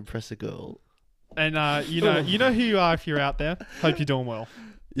 karaoke to impress a girl. And you know who you are if you're out there. Hope you're doing well.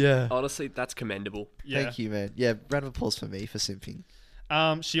 Yeah. Honestly, that's commendable. Yeah. Thank you, man. Yeah, round of applause for me for simping.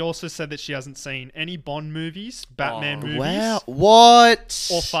 She also said that she hasn't seen any Bond movies, Batman movies, Wow. What?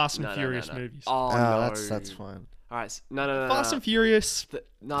 or Fast and No, Furious no. movies. Oh, Oh, no. that's fine. All right. No. Fast and Furious.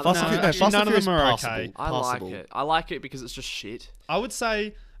 No, Fast and no, Furious- actually, Fast and none of Furious them are passable. okay. I Passable. like it. I like it because it's just shit. I would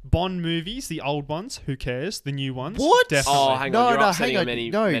say Bond movies, the old ones, who cares? The new ones, What? definitely. Oh, hang on. No, You're no, upsetting hang on.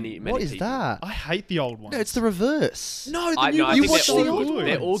 many What is people. that? I hate the old ones. No, it's the reverse. no, the I new know. I You think watch they're the all old good. ones.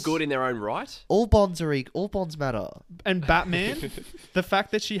 They're all good in their own right. All bonds are equal. All bonds matter. And Batman, the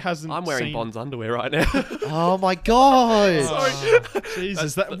fact that she hasn't. I'm wearing seen... Bond's underwear right now. Oh my god. Oh,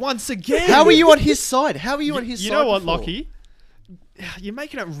 Jesus, that once again. How are you on his side? How are you on his You side? know what, before? Lockie? You're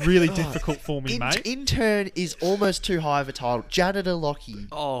making it really difficult for me, mate. Intern is almost too high of a title. Janitor Lockie.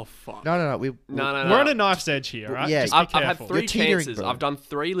 Oh fuck. No. No. We're on a knife's edge here, right? Yeah, Just be I've had careful. 3 You're teetering, chances. bro. I've done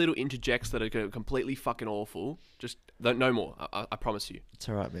 3 little interjects that are completely fucking awful. Just no more. I promise you. It's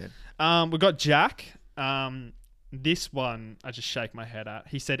all right, man. We got Jack. This one I just shake my head at.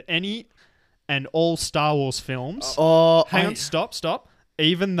 He said any and all Star Wars films. Oh, Hang on, stop.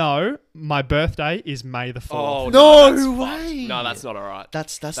 Even though my birthday is May the 4th. Oh No that's way. fucked. No, that's not alright.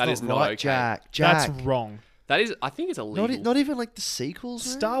 That's That not is not right, okay. Jack. That's Jack. wrong. That is. I think it's illegal. Not even like the sequels.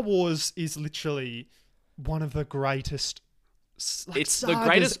 man? Star Wars is literally one of the greatest. It's the sagas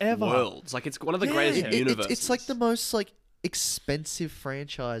greatest ever. worlds. Like it's one of the Yeah. greatest universes. It's like the most like expensive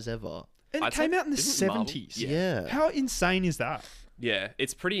franchise ever. And it I'd came say- out in the isn't Marvel- 70s. Yeah. How insane is that? Yeah,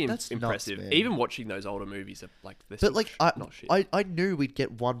 it's pretty That's nuts, impressive. man. Even watching those older movies, are like they're But still like not shit. I knew we'd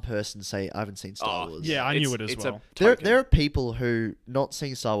get one person say I haven't seen Star Wars. Yeah, I knew it as it's well. A There token. are people who not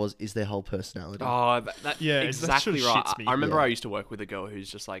seeing Star Wars is their whole personality. Oh, that Yeah, that exactly sort of right. shits me. I remember Yeah. I used to work with a girl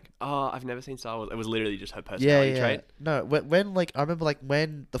who's just like, oh, I've never seen Star Wars. It was literally just her yeah, personality yeah. trait. No, when like I remember like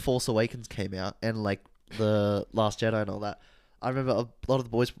when The Force Awakens came out and like the Last Jedi and all that. I remember a lot of the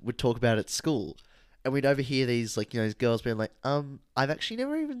boys would talk about it at school. And we'd overhear these, like, these girls being like, I've actually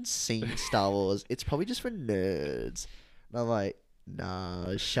never even seen Star Wars. It's probably just for nerds. And I'm like,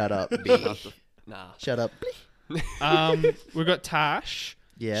 nah, shut up, B. Nah. Shut up. We've got Tash.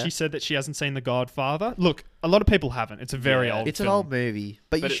 Yeah. She said that she hasn't seen The Godfather. Look, a lot of people haven't. It's a very Yeah. old It's film. an old movie,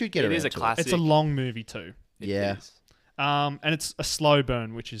 but you But should get it around is a to classic. It's a long movie too. It Yeah. is. And it's a slow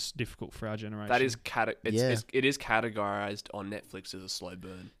burn, which is difficult for our generation. That is Yeah. it is categorized on Netflix as a slow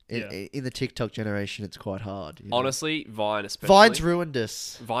burn. In the TikTok generation, it's quite hard. you know. Honestly, Vine especially. Vine's ruined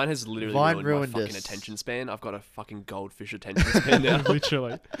us. Vine has literally Vine ruined ruined my fucking us. attention span. I've got a fucking goldfish attention span now.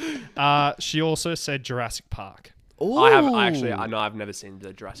 literally. She also said Jurassic Park. Ooh. I know I've never seen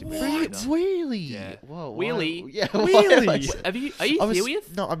the Jurassic movie either. Wheelie. Yeah. Whoa. Wheelie? Yeah. Wheelie. Are you I was, serious?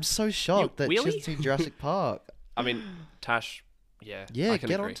 no, I'm so shocked that she Wheelie? hasn't seen Jurassic Park. I mean, Tash, yeah. Yeah, I can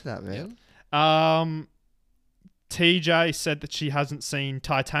get agree. onto that, man. TJ said that she hasn't seen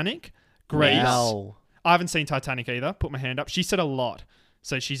Titanic. Greece. Wow. I haven't seen Titanic either. Put my hand up. She said a lot.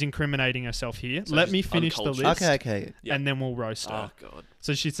 So she's incriminating herself here. So Let she's me finish the uncultured. list. Okay. Yeah. And then we'll roast her. Oh god.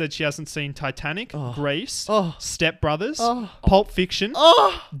 So she said she hasn't seen Titanic, Oh. Grease, Oh. Step Brothers, Oh. Pulp Fiction,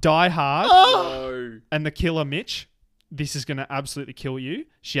 Oh. Die Hard, No. and The Killer Mitch. This is going to absolutely kill you.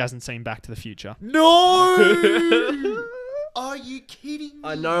 She hasn't seen Back to the Future. No. Are you kidding me?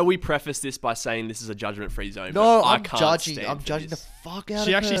 I know we preface this by saying this is a judgment-free zone. No, but I I'm can't judging. stand I'm for judging this. the fuck out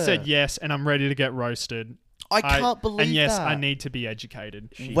She of actually her. said yes, and I'm ready to get roasted. I can't believe And yes, that. I need to be educated.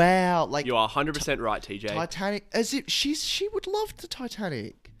 Wow, like You are 100% right, TJ. Titanic, as if she would love the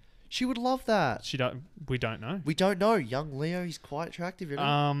Titanic. She would love that. We don't know. We don't know. Young Leo, he's quite attractive. You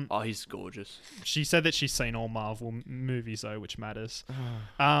know? Oh, he's gorgeous. She said that she's seen all Marvel movies though, which matters.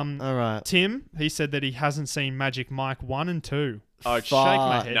 All right. Tim, he said that he hasn't seen Magic Mike 1 and 2. Oh, Shake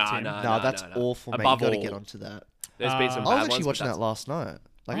my head, Tim. No, that's awful, mate. Above you got to all, get onto that. There's been some I bad was actually ones, watching but that last night.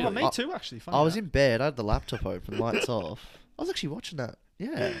 Like, Oh, me too, actually. Funny I was that. in bed. I had the laptop open, lights off. I was actually watching that.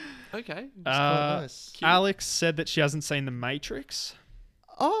 Yeah. Okay. It's quite nice. Alex said that she hasn't seen The Matrix.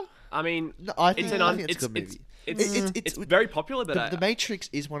 Oh, I mean, no, I think it's a good it's movie. it's very popular, but The Matrix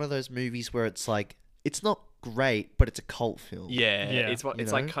is one of those movies where it's like, it's not great, but it's a cult film. yeah, Yeah. it's You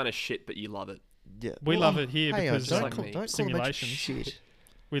like know? kind of shit, but you love it. Yeah. We love it here hey, because don't like call, me. don't call the Matrix Simulations. shit.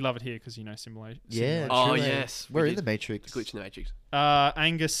 We love it here because, simulation. Yeah. Oh, truly. yes, we We're in did. the Matrix. Glitch in the Matrix.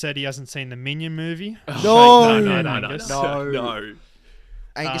 Angus said he hasn't seen the Minion movie. No, no, no. no.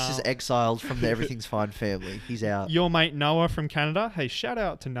 Angus is exiled from the Everything's Fine family. He's out. Your mate Noah from Canada. Hey, shout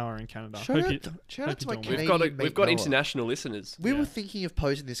out to Noah in Canada. Shout Hope out you- to hope my you're doing well. Canadian We've mate got Noah. international listeners. We Yeah. were thinking of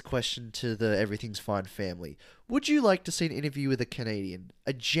posing this question to the Everything's Fine family. Would you like to see an interview with a Canadian?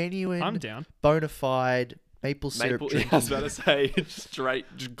 A genuine, I'm down. bona fide, maple syrup Maple, I was drinking, about to say, straight,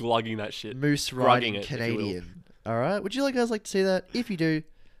 just glugging that shit. moose Grugging riding it, if you will. Canadian. All right. Would you guys like to see that? If you do,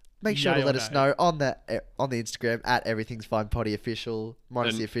 make sure Yay to or let us nay? know on the Instagram at Everything's Fine Potty Official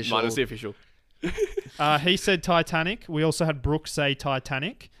minus And the official. Minus the official. He said Titanic. We also had Brooke say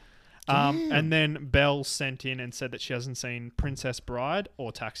Titanic. And then Belle sent in and said that she hasn't seen Princess Bride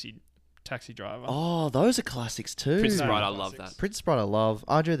or Taxi Driver. Oh, those are classics too. Princess No, Bride, I classics. love that. Princess Bride, I love.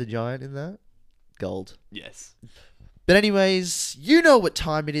 Andre the Giant in that. Gold. Yes. But anyways, you know what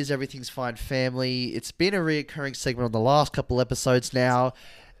time it is, Everything's Fine family. It's been a reoccurring segment on the last couple episodes now.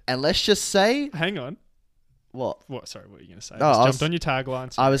 And let's just say... Hang on. What? What? Sorry, what were you going to say? No, Just I jumped was- on your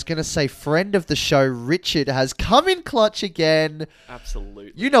tagline. I was going to say friend of the show, Richard, has come in clutch again.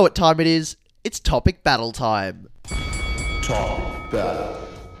 Absolutely. You know what time it is. It's topic battle time.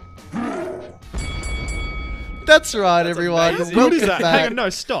 That's right, everyone. amazing. What is Welcome that? back. Hang on, no,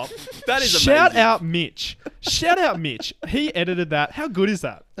 stop. That is Shout amazing. out Mitch. Shout out Mitch. He edited that. How good is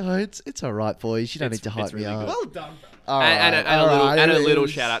that? Oh, it's all right, boys. You don't It's- need to hype it's me really up. good. Well done, bro. All right, And all right, a it little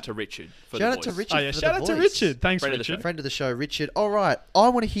is. shout out to Richard for Shout the out to voice. Richard. Oh, yeah, for shout the out to voice. Richard. Thanks, Friend of the Richard. show. Friend of the show, Richard. All right, I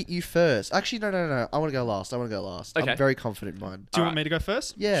want to hit you first. Actually, no. I want to go last. Okay. I'm very confident in mine. Do you All want me to go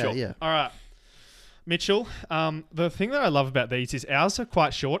first? Yeah, Sure. yeah. All right. Mitchell, the thing that I love about these is ours are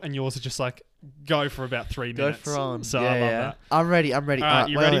quite short and yours are just like go for about 3 Go minutes. for on. So yeah, I love yeah. that. I'm ready. All right,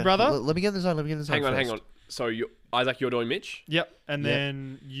 you ready, brother? Let me get in the zone. Hang on. first. So, Isaac, you're doing Mitch? Yep. And Yep.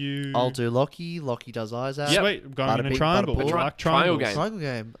 then you... I'll do Lockie. Lockie does Isaac. Yep. Sweet. I'm going Bada in a bing, triangle. bada boom. I like Triangle triangles. game. Triangle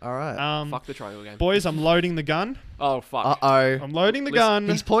game. All right. Fuck the triangle game. Boys, I'm loading the gun. Oh, fuck. Uh-oh. I'm loading the Listen, gun.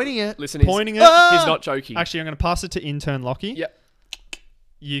 He's pointing it. Listen, pointing it. Ah! he's not joking. Actually, I'm going to pass it to intern Lockie. Yep.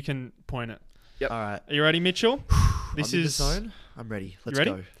 You can point it. All right. Are you ready, Mitchell? This I'm in the is zone. I'm ready. Let's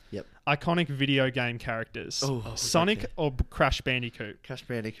ready? go. Yep. iconic video game characters. Oh, Sonic okay. or Crash Bandicoot? Crash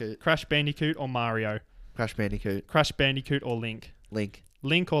Bandicoot. Crash Bandicoot or Mario? Crash Bandicoot. Crash Bandicoot or Link? Link.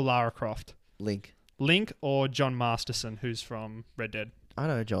 Link or Lara Croft? Link. Link or John Masterson, who's from Red Dead? I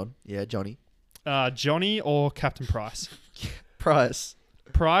know John. Yeah, Johnny. Johnny or Captain Price? Price.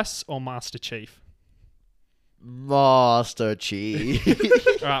 Price or Master Chief? Master Chief.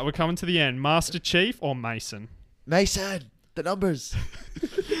 All right, we're coming to the end. Master Chief or Mason? Mason. The numbers.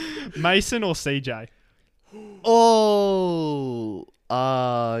 Mason or CJ? Oh.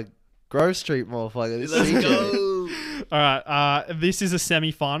 Grove Street, motherfucker. This Let's is go. All right, this is a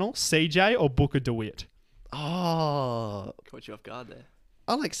semi-final. CJ or Booker DeWitt? Oh. Caught you off guard there.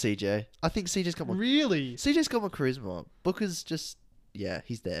 I like CJ. I think CJ's got more. Really? CJ's got more charisma. Booker's just. Yeah,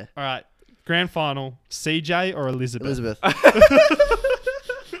 he's there. All right, grand final. CJ or Elizabeth? Elizabeth.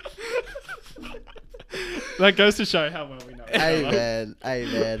 That goes to show how well we know. each Hey other. man, hey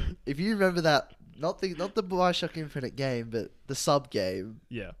man. If you remember that, not the Bioshock Infinite game, but the sub game.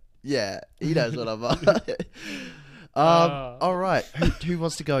 Yeah. Yeah, he knows what I'm on. All right. Who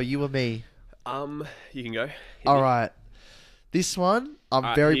wants to go? You or me? You can go. Hit All me. right. This one, I'm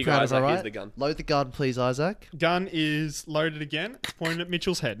Alright, very here you go, proud of. All Isaac. Here's right. the gun. Load the gun, please, Isaac. Gun is loaded again, pointed at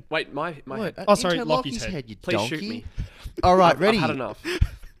Mitchell's head. Wait, my Wait, head. Oh, sorry, into Lockie's head. you Please donkey. shoot me. All right, I've ready? had enough.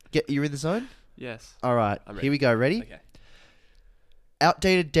 You're in the zone. Yes. All right, I'm ready. here we go. Ready? Okay.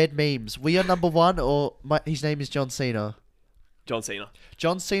 Outdated dead memes. We are number one, or his name is John Cena. John Cena.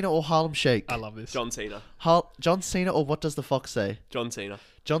 John Cena or Harlem Shake. I love this. John Cena. John Cena or What Does the Fox Say? John Cena.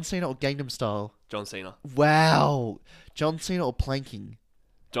 John Cena or Gangnam Style. John Cena. Wow. John Cena or Planking.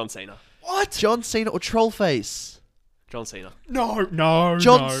 John Cena. What? John Cena or Trollface. John Cena.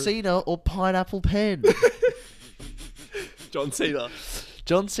 John Cena or Pineapple Pen. John Cena.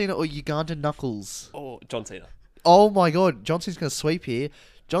 John Cena or Uganda Knuckles? Oh, John Cena. Oh my god, John Cena's gonna sweep here.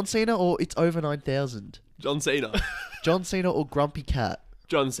 John Cena or It's Over 9000? John Cena. John Cena or Grumpy Cat?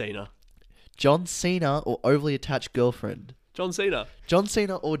 John Cena. John Cena or Overly Attached Girlfriend? John Cena. John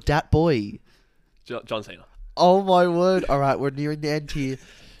Cena or Dat Boy? John Cena. Oh my word. Alright, we're nearing the end here.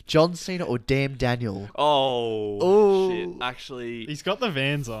 John Cena or Damn Daniel? Oh, Ooh. shit. Actually, He's got the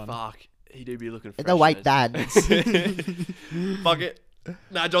Vans on. fuck. He do be looking fresh. In the white man. dance. Fuck it.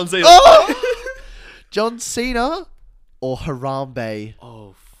 Nah, John Cena. Oh! John Cena or Harambe?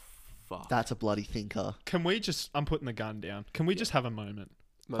 Oh, fuck. That's a bloody thinker. Can we just... I'm putting the gun down. Can we just have a moment?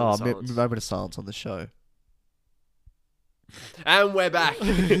 Moment of silence. Moment of silence on the show. And we're back.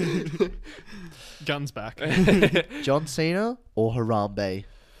 Gun's back. John Cena or Harambe?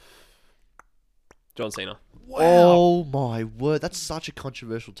 John Cena. Oh my word, that's such a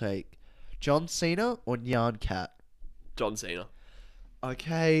controversial take. John Cena or Nyan Cat? John Cena.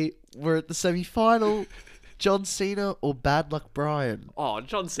 Okay, we're at the semi-final. John Cena or Bad Luck Brian? Oh,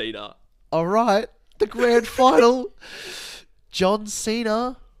 John Cena. All right, the grand final. John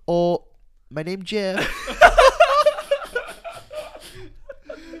Cena or my name Jeff?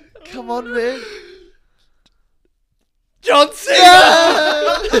 Come on, man. John Cena.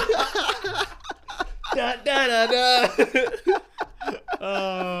 Yeah! Da, da, da, da.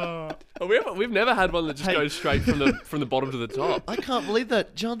 Oh. We've never had one that just Hey. goes straight from the bottom to the top. I can't believe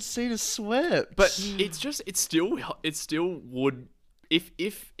that John Cena swept. But it still would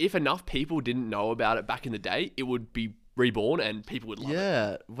if enough people didn't know about it back in the day, it would be reborn and people would love it.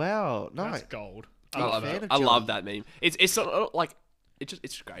 yeah, wow, nice. That's gold. I Big love fan it. of I love John. that meme. It's not like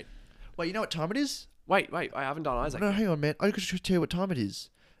it's great. Wait, you know what time it is? Wait, I haven't done Isaac. No, hang on, man. I just tell you what time it is.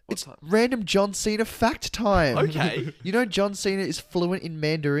 What It's time? random John Cena fact time. Okay. You know John Cena is fluent in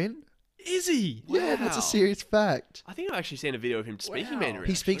Mandarin? Is he? Yeah, that's Wow. a serious fact. I think I've actually seen a video of him speaking Wow. Mandarin.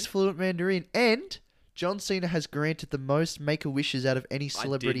 He speaks actually. fluent Mandarin, and John Cena has granted the most Make-A-Wishes out of any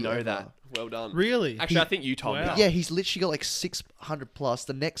celebrity I did know ever. that. Well done. Really? Actually, I think you told me. Wow. that. Yeah, he's literally got like 600 plus.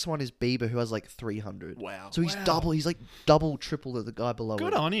 The next one is Bieber, who has like 300. Wow. So he's Wow. double. He's like double, triple to the guy below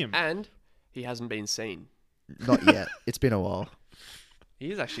Good him. on him. And he hasn't been seen. Not yet. It's been a while.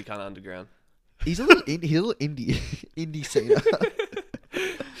 He is actually kind of underground. He's a little, he's a little indie Cena.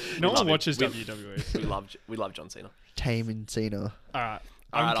 No love one him. watches We- WWE. We love John Cena. Tame in Cena. All right.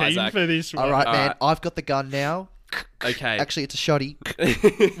 All I'm right, keen Isaac. for this one. All right, All man. right. I've got the gun now. Okay. Actually, it's a shotty.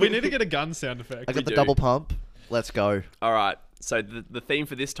 We need to get a gun sound effect. I got the do. double pump. Let's go. All right. So the theme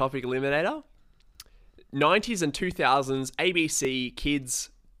for this topic eliminator: 90s and 2000s ABC kids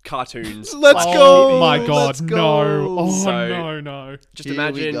cartoons. Let's slash go. TV. Oh my god, Let's no. go. Oh So- no. Just Here we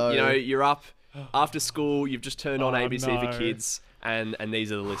imagine, go. you're up after school, you've just turned on Oh, ABC no. for kids, and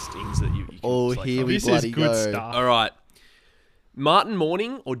these are the listings that you can Oh, select here from. we This is bloody good go. stuff. All right. Martin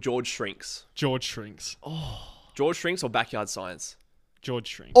Morning or George Shrinks? George Shrinks. George Shrinks or Backyard Science? George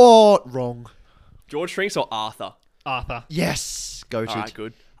Shrinks. Oh, wrong. George Shrinks or Arthur? Arthur. Yes. Go All right,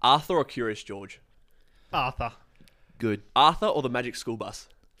 good. Arthur or Curious George? Arthur. Good. Arthur or the Magic School Bus?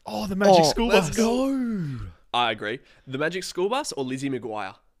 Oh, the Magic School Let's Bus. go. I agree. The Magic School Bus or Lizzie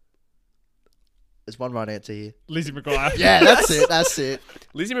McGuire? There's one right answer here. Lizzie McGuire. Yeah, that's it. That's it.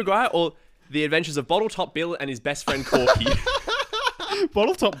 Lizzie McGuire or The Adventures of Bottle Top Bill and his best friend Corky?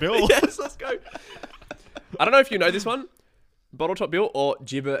 Bottle Top Bill. Yes, let's go. I don't know if you know this one. Bottle Top Bill or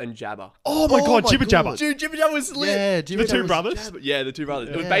Jibber and Jabber? Oh my god, Jibber Jabber. Dude, Jibber Jabber was lit. Yeah, The two brothers. Yeah, the two brothers.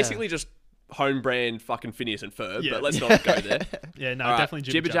 It was Yeah. basically just home brand fucking Phineas and Ferb, Yeah. but let's not go there. Yeah, no, All right, definitely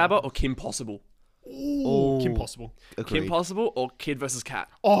Jibber Jabber or Kim Possible? Oh, Kim Possible. Agreed. Kim Possible or Kid vs. Cat?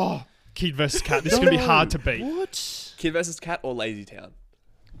 Oh, Kid vs. Cat. This is going to be hard to beat. What? Kid vs. Cat or Lazy Town?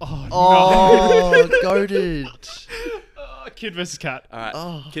 Oh, Oh, goaded. no. Kid vs. Cat. All right.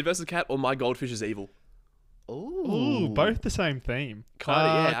 Oh. Kid vs. Cat or My Goldfish is Evil? Ooh, both the same theme. Kinda,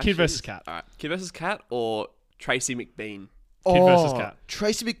 yeah, actually Kid vs. is. Cat. All right. Kid vs. Cat or Tracy McBean? Kid versus Cat.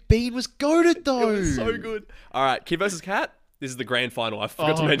 Tracy McBean was goaded though. It was so good. All right. Kid vs. Cat. This is the grand final. I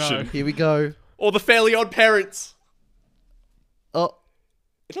forgot to Oh, mention. no. Here we go. Or the Fairly Odd Parents. Oh,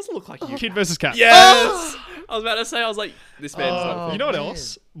 It doesn't look like you. Kid vs. Cat. Yes. I was about to say. I was like, this man's not. You know what man.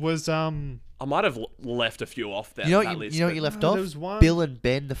 else was I might have left a few off that, you know that what list. you know what but- you left No, off? there was one- Bill and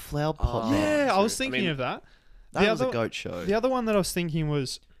Ben, the Flower Pot Oh. Man. Yeah, I was true. I thinking mean, of that. That was the a other- goat show. The other one that I was thinking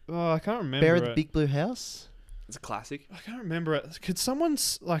was, I can't remember Bear it. of the Big Blue House. It's a classic. I can't remember it. Could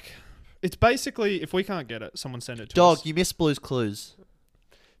someone's like, it's basically if we can't get it, someone send it to Dog, us. you missed Blue's Clues.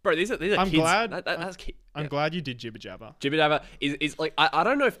 Bro, these are I'm kids. glad- That's I'm glad you did Jibber Jabber. Jibber Jabber is like I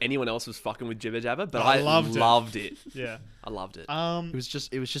don't know if anyone else was fucking with Jibber Jabber, but I I loved it. Yeah. I loved it. It was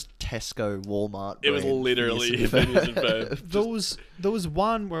just Tesco, Walmart. It was brand literally Phineas and Phineas and Ferb. There was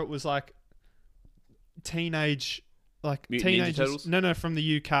one where it was like teenage, like Mutant Ninja teenagers. Turtles? No, from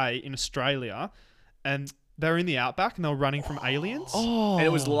the UK in Australia, and they were in the outback and they were running from aliens. Oh, And it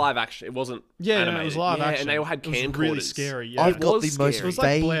was live action. It wasn't. Yeah, no, animated. it was live Yeah, action. and they all had It was camcorders. really scary. Yeah. I've got was the most scary. It was like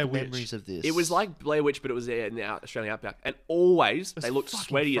vague Blair Witch. memories of this. It was like Blair Witch, but it was in the Australian outback, and always they looked fucking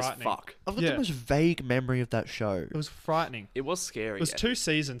sweaty as frightening. fuck. I've got Yeah. the most vague memory of that show. It was frightening. It was scary. It was yeah. 2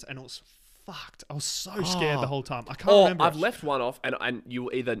 seasons and it was fucked. I was so scared Oh. the whole time. I can't Or remember. I've it. left one off, and you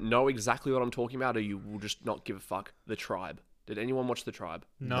will either know exactly what I'm talking about, or you will just not give a fuck. The Tribe. Did anyone watch The Tribe?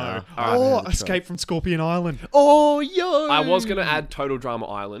 No. Nah. Alright. Oh, The Escape from Scorpion Island. Oh, yo! I was gonna add Total Drama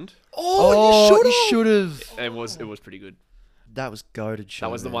Island. Oh, you should have. It was pretty good. That was goated show.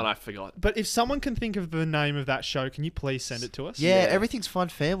 That was the man. one I forgot. But if someone can think of the name of that show, can you please send it to us? Yeah, Yeah. Everything's Fine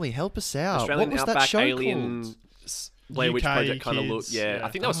Family. Help us out. Australian what was Outback that show Alien called? Blair Witch UK Project kind of look. kids, Yeah, yeah. I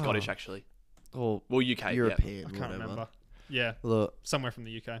think that was Oh. Scottish actually. Or Well, UK. Yeah. European. I can't whatever. remember. Yeah, Look, somewhere from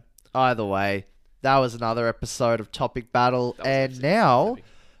the UK. either way, that was another episode of Topic Battle. That was And epic. now, Epic.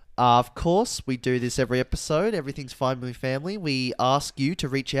 of course, we do this every episode. Everything's Fine with Family. We ask you to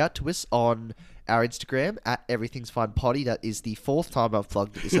reach out to us on our Instagram at Everything's Fine Potty. That is the 4th time I've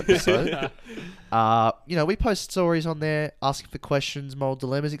plugged this episode. We post stories on there asking for questions, moral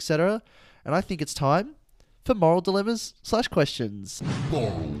dilemmas, etc. And I think it's time for moral dilemmas / questions.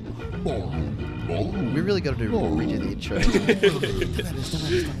 We really got to redo the intro.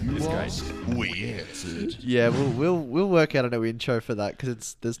 It's great. We answered. Yeah, we'll work out a new intro for that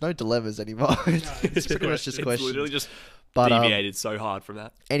because there's no dilemmas anymore. it's pretty much just It's questions. literally just But deviated so hard from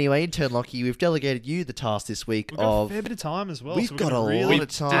that. anyway, intern Lockie, we've delegated you the task this week We've got a of fair bit of time as well. We've so we're got gonna a really lot of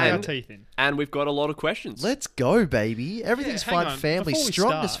dig time. our teeth in. And we've got a lot of questions. let's go, baby. Everything's hang Fine on. Family, Before we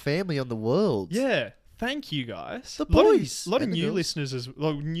strongest start- family on the world. Yeah, thank you guys. The Lot of- boys lot of and the new girls. listeners as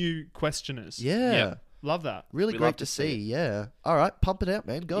well, new questioners. Yeah. Yeah. Love that. Really We great love to to see see. Yeah. All right, pump it out,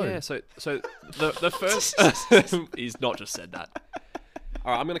 man. Go. Yeah, so the first he's not just said that.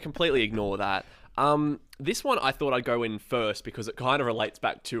 All right, I'm going to completely ignore that. This one I thought I'd go in first because it kind of relates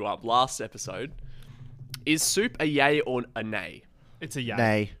back to last episode. Is soup a yay or a nay? It's a yay.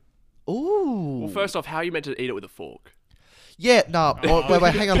 Nay. Ooh. Well, first off, how are you meant to eat it with a fork? Yeah. No.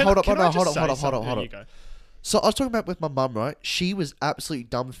 Wait. Hang on. Hold up. Can I just say Hold something? There up. you go. So I was talking about with my mum, right? She was absolutely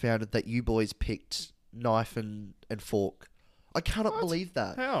dumbfounded that you boys picked knife and fork. I cannot believe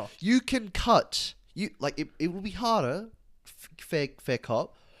that. How? You can cut. It will be harder. Fair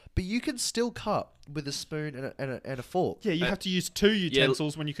cop. But you can still cut with a spoon and a fork. Yeah, you have to use 2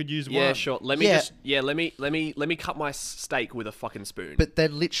 utensils when you could use one. Yeah, sure. Let me Yeah. let me cut my steak with a fucking spoon. But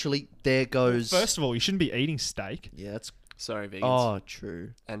then literally there goes. First of all, you shouldn't be eating steak. Yeah, that's. Sorry, vegans Oh,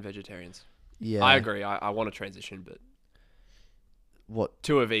 true. and vegetarians. Yeah. I agree. I want to transition, but What?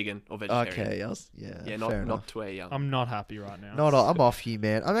 to a vegan or vegetarian. Okay. Yeah, fair not enough. to a I'm not happy right now. Not. I'm off you,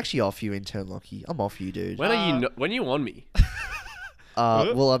 man. I'm actually off you, intern Lockie. I'm off you, dude. When are you? When you on me?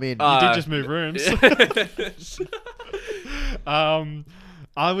 Well, I mean, You did just move rooms.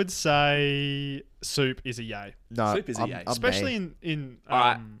 I would say soup is a yay, no. soup is a I'm, yay. I'm especially nay. in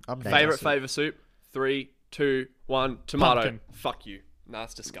Alright. I'm nay. Favorite flavour soup? 3, 2, 1. Tomato. Pumpkin. Fuck you. Nah,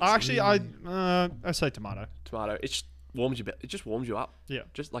 it's disgusting. Actually, I say tomato. Tomato. It just warms you. It just warms you up. Yeah.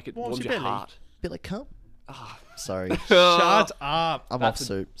 Just like it Warms warms your your belly. heart. Bit like cum. Ah. Sorry. Shut up. I'm off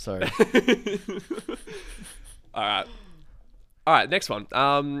soup. Sorry. All right. Next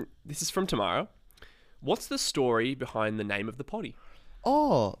one. This is from tomorrow. What's the story behind the name of the potty?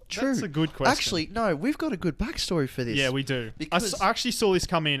 Oh, true. That's a good question. Actually, no, we've got a good backstory for this. Yeah, we do. Because- I actually saw this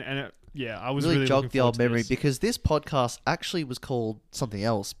come in, and I was really jogged looking the old forward to memory this. because this podcast actually was called something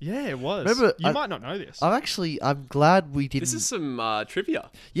else. Yeah, it was. Remember, you I- might not know this. I'm glad we didn't. This is some trivia.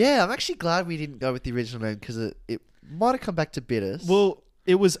 Yeah, I'm actually glad we didn't go with the original name because it might have come back to bit us. Well,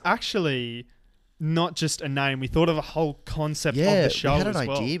 it was actually not just a name. We thought of a whole concept of yeah, the show we had an as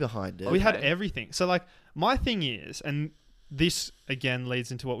well. idea behind it. We had Okay. everything. So, like, my thing is, and this again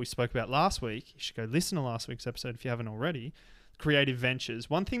leads into what we spoke about last week. You should go listen to last week's episode if you haven't already. Creative ventures.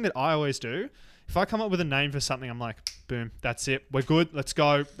 One thing that I always do, if I come up with a name for something, I'm like, boom, that's it. We're good. Let's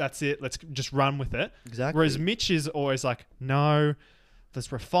go. That's it. Let's just run with it. Exactly. Whereas Mitch is always like, no, let's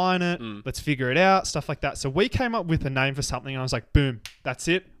refine it. Let's figure it out. Stuff like that. So we came up with a name for something. And I was like, boom, that's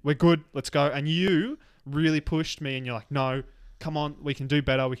it. We're good. Let's go. And you really pushed me and you're like, no, come on. We can do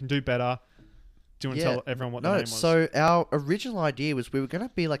better. We can do better. Do you want to tell everyone what the name was? So our original idea was we were going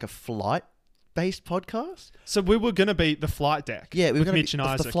to be like a flight based podcast. So we were gonna be the flight deck. Yeah, we were with going to Mitch be and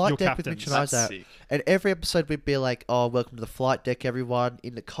Isaac, the flight your deck with captains. Mitch and That's Isaac. sick. And every episode we'd be like, "Oh, welcome to the flight deck, everyone."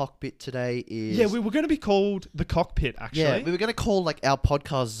 In the cockpit today is Yeah, we were gonna be called the cockpit actually. yeah. We were going to call like our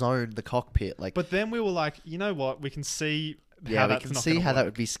podcast zone the cockpit. Like, But then we were like, you know what? We can see yeah, how we that's can not see gonna how that work.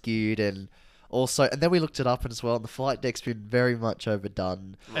 would be skewed, and also, and then we looked it up as well. And the flight deck's been very much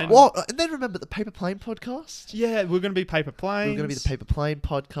overdone. And- Well, and then remember the Paper Plane podcast. Yeah, we're gonna be paper planes. We were going to be the Paper Plane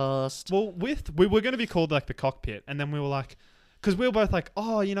podcast. Well, we were going to be called like the cockpit, and then we were like, because we were both like,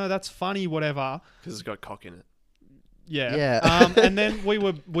 oh, you know, that's funny, whatever. Because it's got cock in it. Yeah. Yeah. And then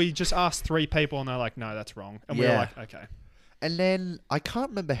we just asked 3 people, and they're like, no, that's wrong. And we were Yeah. like, okay. And then I can't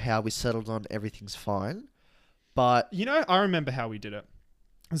remember how we settled on everything's fine, but You know, I remember how we did it.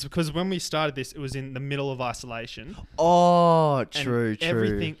 It's because when we started this, it was in the middle of isolation. oh, and true.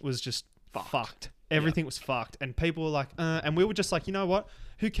 Everything was just fucked. Everything was fucked, and people were like, and we were just like, you know what?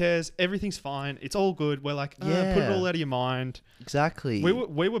 Who cares? Everything's fine. It's all good. We're like, put it Yeah. all out of your mind. Exactly.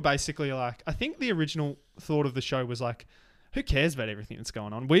 We were basically like, I think the original thought of the show was like, who cares about everything that's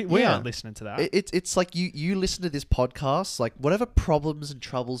going on? We Yeah. aren't listening to that. It's like you listen to this podcast, like whatever problems and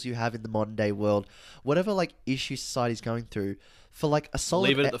troubles you have in the modern day world, whatever like issues society's going through, for like a solid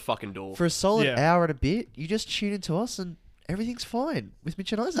Leave it at the fucking door. for a solid Yeah. hour and a bit, you just tune into us and everything's fine with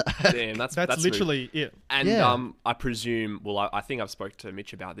Mitch and Isaac. Damn, that's smooth. literally it. And Yeah. I presume, well, I think I've spoke to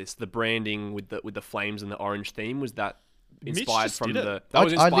Mitch about this. The branding with the flames and the orange theme, was that Mitch inspired just from did it. the? I- That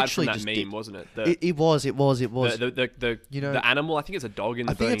was I inspired from literally that just meme, did. wasn't it? It was. The You know, the animal. I think it's a dog in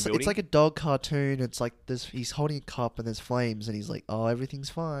the I think burning it's building. like a dog cartoon. It's like he's holding a cup and there's flames and he's like, "Oh, everything's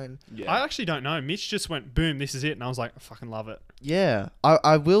fine." yeah. I actually don't know. Mitch just went, boom, this is it. And I was like, I fucking love it. Yeah,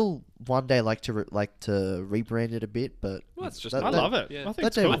 I will one day like to rebrand it a bit, but Well, that's just that, I that, love it. yeah. I think that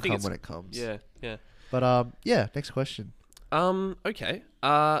it's day cool. will I think come it's- when it comes. yeah, yeah. But yeah. Next question. Okay.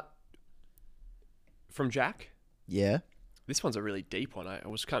 From Jack. Yeah. This one's a really deep one. I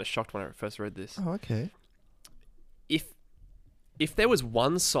was kind of shocked when I first read this. Oh, okay. If there was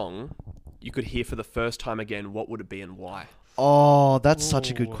one song you could hear for the first time again, what would it be and why? Oh, that's such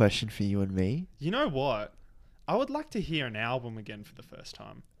a good Ooh. question for you and me. You know what? I would like to hear an album again for the first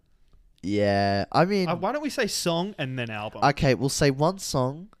time. Yeah, I mean, Why don't we say song and then album? okay, we'll say one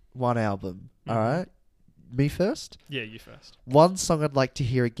song, one album. Mhm. All right, me first. Yeah, you first. One song I'd like to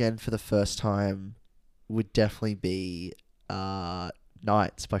hear again for the first time would definitely be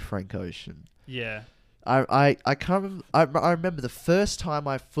 "Nights" by Frank Ocean. Yeah. I can't remember. I remember the first time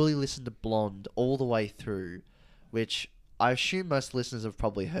I fully listened to Blonde all the way through, which I assume most listeners have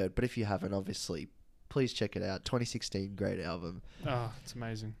probably heard, but if you haven't, obviously, please check it out. 2016, great album. Oh, it's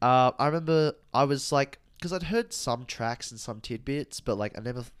amazing. I remember I was like, because I'd heard some tracks and some tidbits, but like I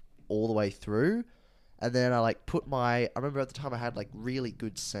never all the way through. And then I like I remember at the time I had like really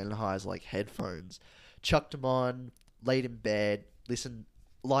good Sennheiser like headphones, chucked them on, laid in bed, listened,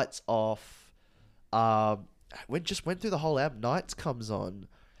 lights off. Went through the whole album. Nights comes on,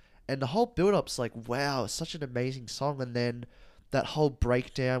 and the whole build up's like, wow, such an amazing song. And then that whole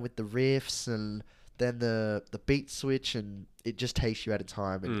breakdown with the riffs and then the beat switch, and it just takes you out of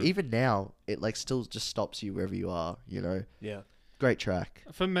time. And even now, it like still just stops you wherever you are. You know, Yeah. great track.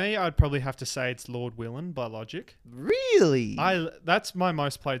 For me, I'd probably have to say it's Lord Willin' by Logic. Really? That's my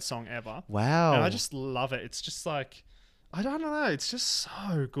most played song ever. Wow. And I just love it. It's just like, I don't know. It's just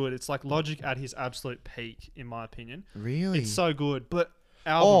so good. It's like Logic at his absolute peak, in my opinion. really. It's so good. But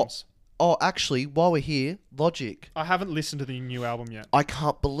albums, Oh, actually, while we're here, Logic. I haven't listened to the new album yet. I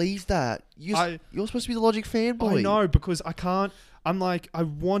can't believe that. You're supposed to be the Logic fanboy. I know, because I can't. I'm like, I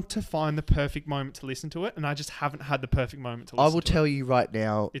want to find the perfect moment to listen to it, and I just haven't had the perfect moment to listen I to will it. tell you right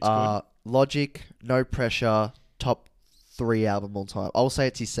now. It's good. Logic, No Pressure, top 3 album all time. I will say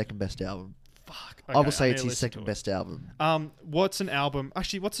it's his second best album. Fuck. I will Okay, say need it's to his listen second to it. best album. What's an album?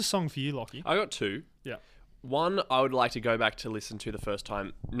 Actually, what's a song for you, Lockie? I got 2. Yeah. One I would like to go back to listen to the first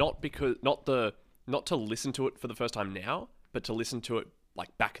time, not to listen to it for the first time now, but to listen to it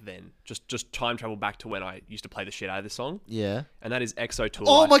like back then. Just time travel back to when I used to play the shit out of this song, Yeah. and that is EXO Tour.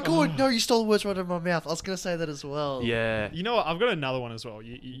 Oh Life. my god, no, you stole the words right out of my mouth. I was going to say that as well. Yeah. You know what? I've got another one as well. What's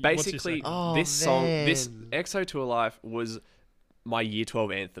your Basically, second? Oh, this song, this man. EXO Tour Life was my Year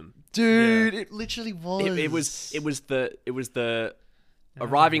 12 anthem. Dude, it literally was. It was the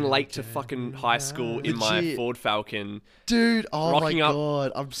arriving late to fucking high school in my Legit. Ford Falcon, Dude, oh rocking my up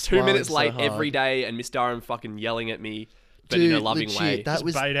god. I'm 2 smiling minutes so late hard. every day, and Miss Durham fucking yelling at me, but in a Dude, loving legit, way. that Just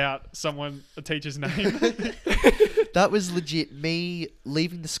was bait out a teacher's name. that was legit me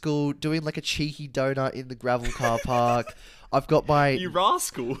leaving the school, doing like a cheeky donut in the gravel car park. I've got my You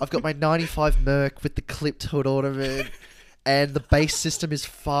rascal. I've got my 95 Merc with the clipped hood ornament, and the bass system is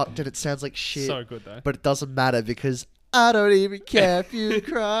fucked and it sounds like shit. So good though. But it doesn't matter because I don't even care if you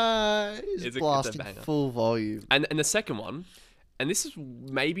cry. It's a blasting banger. full volume. And the second one, and this is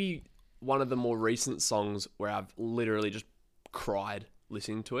maybe one of the more recent songs where I've literally just cried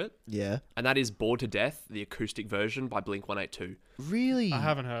listening to it, Yeah. and that is "Bored to Death," the acoustic version by Blink-182. Really? I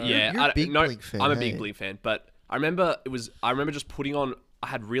haven't heard. Yeah, You're a big Blink fan, I'm a hey? big Blink fan, but I remember just putting on. I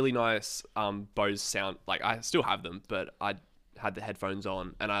had really nice Bose sound, like I still have them, but I had the headphones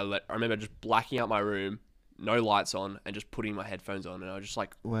on, and I remember just blacking out my room, no lights on, and just putting my headphones on, and I was just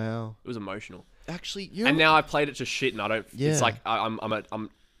like, Wow. it was emotional. Actually, you And know, now I played it to shit, and I don't. Yeah. It's like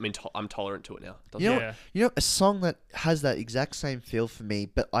I'm tolerant to it now. you know, Yeah. you know, a song that has that exact same feel for me,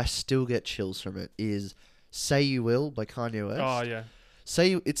 but I still get chills from it is "Say You Will" by Kanye West. Oh yeah.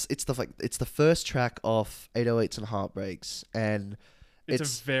 It's the first track off 808s and Heartbreaks, and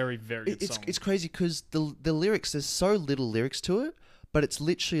It's a very, very good it's song. it's crazy because the lyrics, there's so little lyrics to it, but it's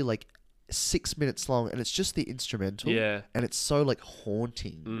literally like 6 minutes long, and it's just the instrumental. Yeah. And it's so like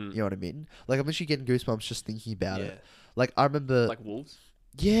haunting. You know what I mean? Like I'm literally getting goosebumps just thinking about Yeah. it. Like I remember. Like Wolves.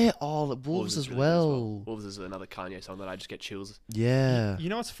 Yeah. Oh, like Wolves is as really good well. Wolves is another Kanye song that I just get chills. Yeah. You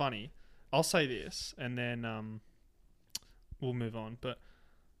know what's funny? I'll say this, and then we'll move on. But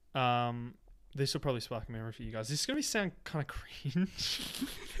this will probably spark a memory for you guys. This is gonna sound kind of cringe.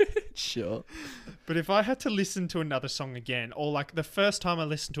 Sure. But if I had to listen to another song again, or like the first time I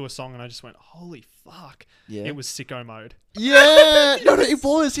listened to a song and I just went, "Holy fuck!" Yeah. It was Sicko Mode. Yeah. No, it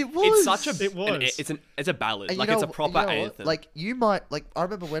was. It's such a. It was. It's a ballad. And Like you it's know- a proper you know what? anthem. Like you might like. I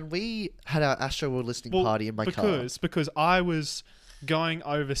remember when we had our Astro World listening Well, party in my car. because I was going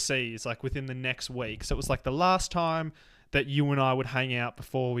overseas like within the next week, so it was like the last time that you and I would hang out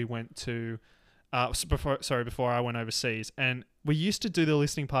before we went to. Before I went overseas, and we used to do the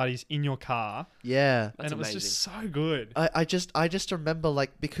listening parties in your car, Yeah. and it was amazing. just so good. I just remember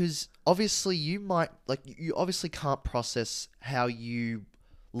like because obviously you obviously can't process how you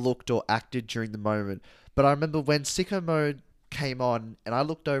looked or acted during the moment, but I remember when Sicko Mode came on and I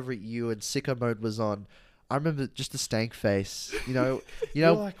looked over at you and Sicko Mode was on. I remember just the stank face, You're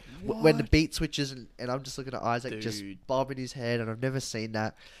like, when the "What?" beat switches and I'm just looking at Isaac just Dude. bobbing his head, and I've never seen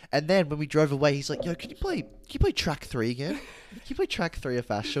that. And then when we drove away, he's like, "Yo, can you play track 3 again? Can you play track 3 of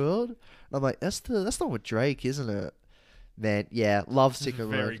Astroworld?" And I'm like, "That's the one with Drake, isn't it?" Man, yeah, love Sicko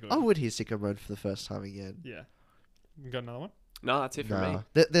very Mode. good. I would hear Sicko Mode for the first time again. Yeah, you got another one? No, that's it for me.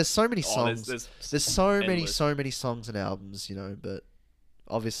 Nah. There's so many Oh, songs. there's There's so endless. many songs and albums, but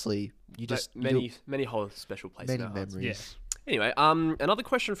obviously you just many hold a special place in many our hearts. memories. Anyway, another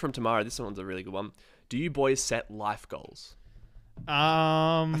question from Tamara. This one's a really good one. Do you boys set life goals?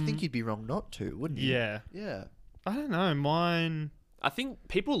 I think you'd be wrong not to, wouldn't you? Yeah, Yeah. I don't know. Mine. I think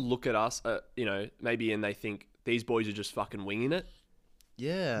people look at us, maybe, and they think these boys are just fucking winging it.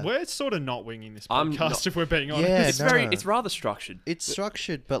 Yeah. We're sort of not winging this I'm podcast, not- if we're being honest. Yeah, It's rather structured. It's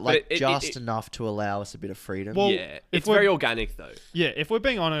structured, but like it- just it- enough to allow us a bit of freedom. Well, Yeah, if it's we're- very organic though. Yeah, if we're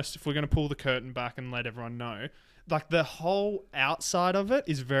being honest, if we're going to pull the curtain back and let everyone know, like the whole outside of it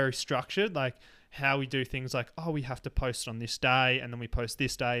is very structured. Like how we do things like, oh, we have to post on this day, and then we post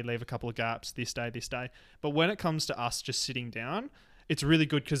this day, leave a couple of gaps, this day, this day. But when it comes to us just sitting down, it's really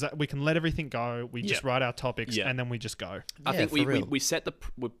good because we can let everything go. We just Yeah. wait our topics, Yeah. and then we just go. I Yeah, think for we real. set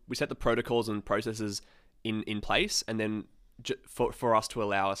the protocols and processes in place, and then for us to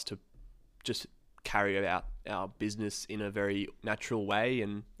allow us to just carry out our business in a very natural way,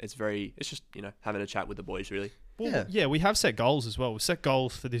 and it's just having a chat with the boys really. Well, yeah, we have set goals as well. We set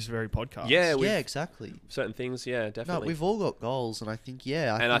goals for this very podcast. Yeah, yeah, exactly. certain things. Yeah, No, definitely. we've all got goals, and I think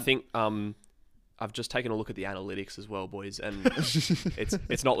I think I've just taken a look at the analytics as well, boys, and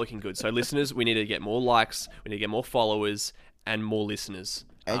it's not looking good. So listeners, we need to get more likes, we need to get more followers, and more listeners.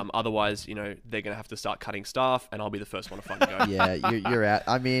 Otherwise, they're going to have to start cutting staff, and I'll be the first one to fucking go. yeah, you're out.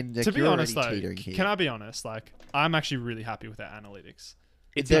 I mean, like, To be you're honest, already though, teetering here. can I be honest? Like, I'm actually really happy with our analytics.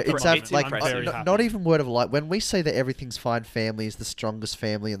 It's It's impressive. like very not, happy. not even word of light. When we say that Everything's Fine family is the strongest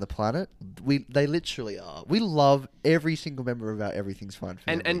family on the planet, they literally are. We love every single member of our Everything's Fine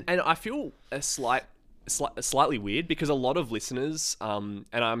family. And I feel slightly weird because a lot of listeners, and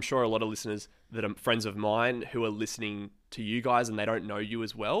I'm sure a lot of listeners that are friends of mine who are listening to you guys and they don't know you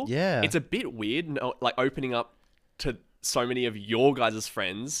as well. Yeah. It's a bit weird, like opening up to so many of your guys'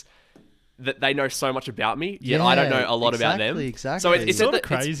 friends that they know so much about me, yet I don't know a lot about them. Exactly. So it's Sort of at the-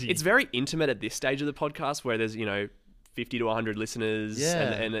 crazy. It's very intimate at this stage of the podcast where there's 50 to 100 listeners, Yeah.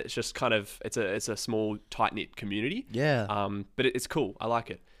 and it's just kind of it's a small tight knit community. Yeah. But it's cool. I like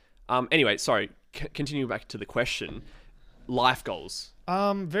it. Anyway, sorry. Continuing back to the question, life goals.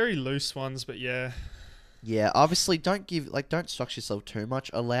 Very loose ones, but yeah. Yeah, obviously don't structure yourself too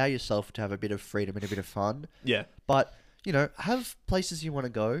much. Allow yourself to have a bit of freedom and a bit of fun. Yeah. But, have places you want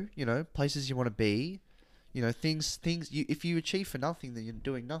to go, places you want to be, things if you achieve for nothing, then you're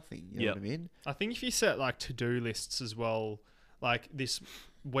doing nothing. You know what I mean? I think if you set like to-do lists as well, like this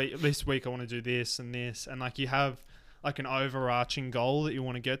week I want to do this, and like you have like an overarching goal that you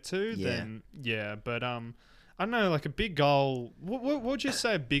want to get to, then but I don't know, like a big goal. What would you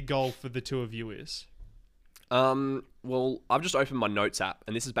say a big goal for the two of you is? Well, I've just opened my notes app,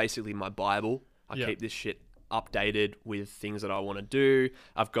 and this is basically my Bible. I keep this shit updated with things that I want to do.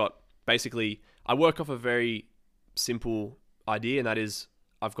 I work off a very simple idea, and that is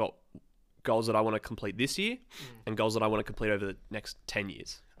I've got goals that I want to complete this year and goals that I want to complete over the next 10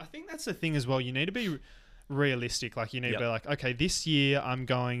 years. I think that's the thing as well. You need to be realistic. Like you need to be like, okay, this year I'm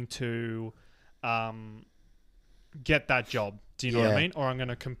going to get that job. Do you know what I mean? Or I'm going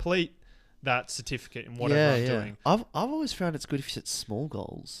to complete that certificate in whatever I'm doing. I've always found it's good if you set small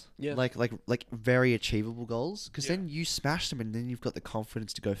goals. Yeah. Like very achievable goals, because then you smash them and then you've got the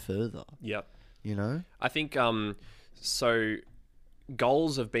confidence to go further. Yeah. I think so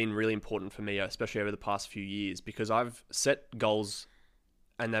goals have been really important for me, especially over the past few years, because I've set goals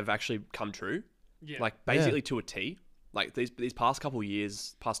and they've actually come true. Yeah. Like basically to a T. Like these past couple of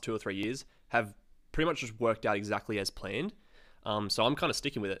years, past 2 or 3 years have pretty much just worked out exactly as planned. So I'm kind of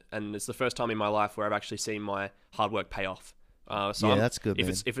sticking with it, and it's the first time in my life where I've actually seen my hard work pay off. That's good,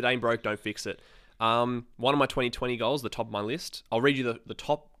 man. If it ain't broke, don't fix it. One of my 2020 goals, the top of my list, I'll read you the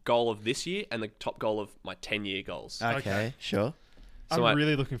top goal of this year and the top goal of my 10-year goals. Okay, sure. So I'm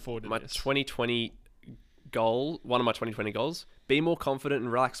really looking forward to my this. 2020 goal, one of my 2020 goals, be more confident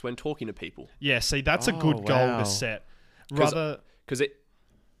and relaxed when talking to people. Yeah, see, that's a good goal to set.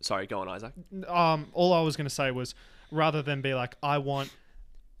 Sorry, go on, Isaac. All I was going to say was, rather than be like, I want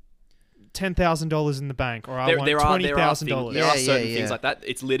 $10,000 in the bank, or I want $20,000. There are certain things like that.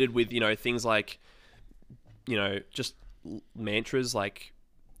 It's littered with, things like, just mantras like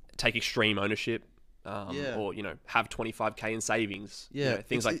take extreme ownership, or, have 25K in savings. Yeah.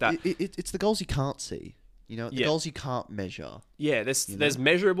 Things like that. It's the goals you can't see. The goals you can't measure. Yeah, there's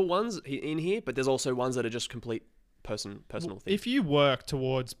measurable ones in here, but there's also ones that are just complete personal things. If you work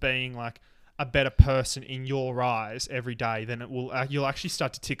towards being like a better person in your eyes every day, then it will you'll actually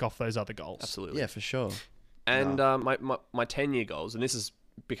start to tick off those other goals. Absolutely. Yeah, for sure. And my 10-year goals, and this has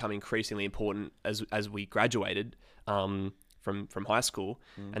become increasingly important as we graduated from high school,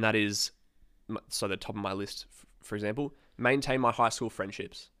 and that is, so the top of my list, for example, maintain my high school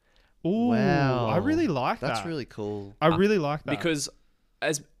friendships. Ooh, wow. I really like that. That's really cool. I really like that. Because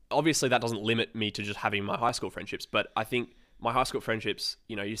obviously that doesn't limit me to just having my high school friendships, but I think my high school friendships,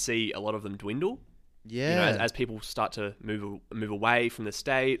 you see a lot of them dwindle. Yeah. As people start to move away from the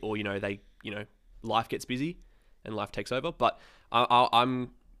state, or life gets busy and life takes over. But I'm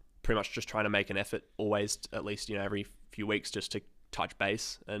pretty much just trying to make an effort always, at least every few weeks, just to touch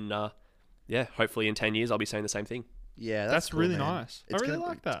base. And hopefully in 10 years I'll be saying the same thing. Yeah, that's cool, really man. Nice. I really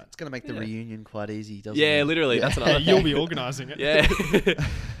like that. It's gonna make the reunion quite easy, doesn't it? Yeah, literally. That's another thing. You'll be organising it. Yeah.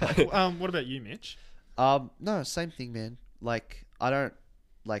 What about you, Mitch? No, same thing, man. Like, I don't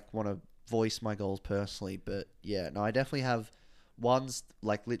want to voice my goals personally, but I definitely have ones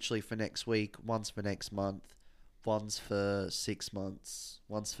like literally for next week, ones for next month, ones for 6 months,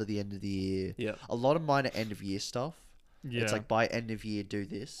 ones for the end of the year. Yeah. A lot of mine are end of year stuff. Yeah. It's like by end of year do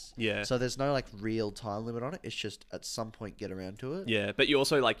this. Yeah. So there's no real time limit on it. It's just at some point get around to it. Yeah, but you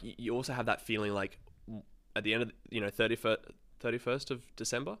also have that feeling like at the end of 31st of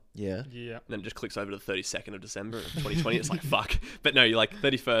December. Yeah. Yeah. And then it just clicks over to the 32nd of December of 2020. It's like fuck. But no, you're like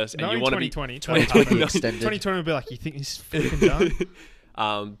 31st, and you want to be 2020 extended. 2020 will be like, you think this is fucking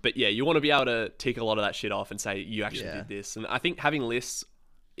done? But yeah, you want to be able to tick a lot of that shit off and say you actually did this. And I think having lists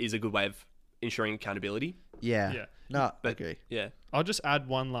is a good way of ensuring accountability. Yeah. Yeah. No, I agree. Yeah. I'll just add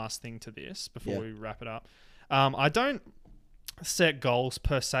one last thing to this before we wrap it up. I don't set goals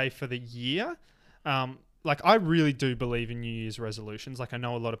per se for the year. I really do believe in New Year's resolutions. I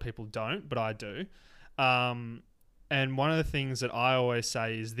know a lot of people don't, but I do. And one of the things that I always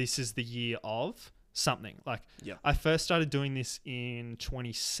say is this is the year of something. I first started doing this in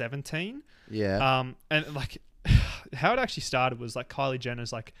 2017. Yeah. And how it actually started was Kylie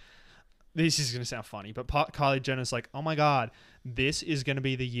Jenner's this is going to sound funny, but Kylie Jenner's oh my God, this is going to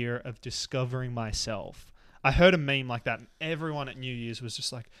be the year of discovering myself. I heard a meme like that, and everyone at New Year's was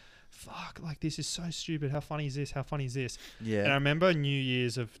just fuck, this is so stupid. How funny is this? How funny is this? Yeah. And I remember New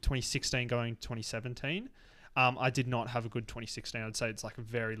Year's of 2016 going 2017. I did not have a good 2016. I'd say it's a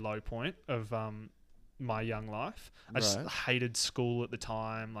very low point of my young life. I just hated school at the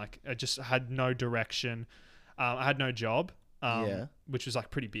time. Like I just had no direction. I had no job, which was like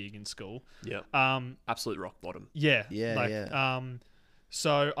pretty big in school. Yeah. Absolute rock bottom. Yeah. Yeah.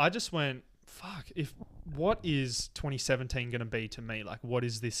 So I just went, fuck, what is 2017 going to be to me? Like, what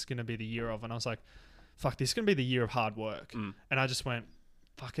is this going to be the year of? And I was like, fuck, this is going to be the year of hard work. And I just went,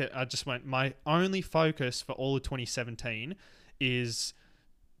 fuck it. I just went, my only focus for all of 2017 is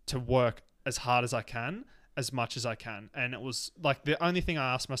to work as hard as I can, as much as I can. And it was like, the only thing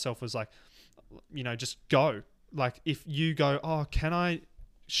I asked myself was like, you know, just go. Like, if you go, oh,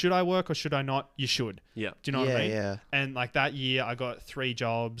 should I work or should I not? You should. Yeah. Do you know what I mean? Yeah. And like that year I got 3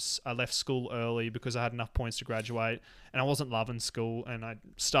 jobs. I left school early because I had enough points to graduate and I wasn't loving school, and I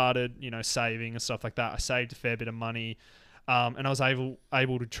started, you know, saving and stuff like that. I saved a fair bit of money. And I was able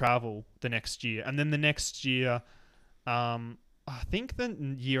to travel the next year. And then the next year, I think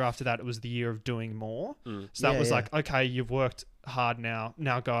the year after that, it was the year of doing more. So that was like, okay, you've worked hard now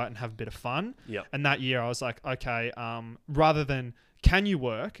go out and have a bit of fun. Yeah. And that year I was like, okay, rather than can you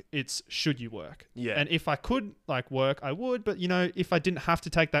work, it's should you work. Yeah. And if I could like work, I would, but you know, if I didn't have to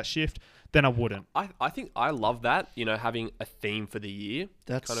take that shift, then I wouldn't. I think I love that, you know, having a theme for the year.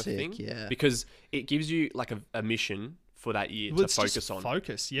 That's kind of sick, thing. yeah. Because it gives you like a mission for that year to focus on.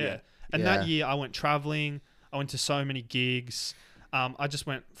 Focus, yeah. Yeah. And that year I went traveling. I went to so many gigs. I just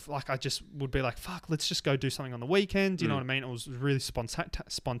went, like, I just would be like, fuck, let's just go do something on the weekend. You know what I mean? It was really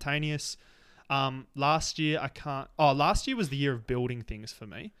spontaneous. Last year was the year of building things for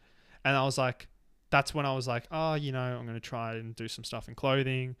me. And I was like, that's when I was like, oh, you know, I'm going to try and do some stuff in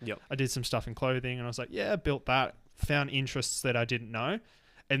clothing. Yep. I did some stuff in clothing and I was like, yeah, I built that, found interests that I didn't know.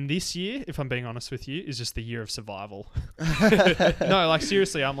 And this year, if I'm being honest with you, is just the year of survival. No, like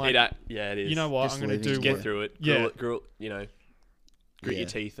seriously, I'm like, it is. You know what? Just I'm going to do get through it. Yeah. Grit, you know, grit your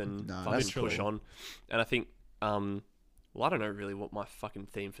teeth and fucking push on. And I think, well, I don't know really what my fucking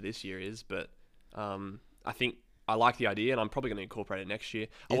theme for this year is, but I think I like the idea and I'm probably going to incorporate it next year.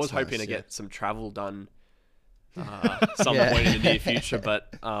 I was hoping to get some travel done some point in the near future,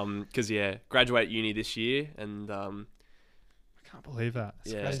 but because graduate uni this year and I can't believe that.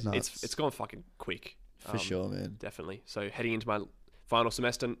 It's gone fucking quick. For sure, man. Definitely. So heading into my final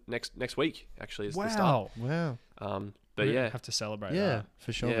semester next week actually is the Wow. start. But we yeah, have to celebrate Yeah, that.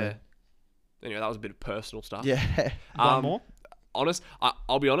 for sure, yeah. man. Anyway, that was a bit of personal stuff. Yeah. One more?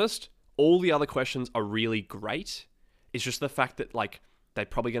 I'll be honest. All the other questions are really great. It's just the fact that like they're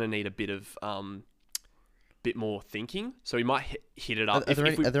probably going to need a bit of bit more thinking. So we might hit it up. Are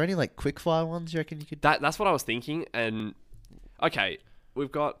there any like quick fire ones you reckon you could? That's what I was thinking. And okay,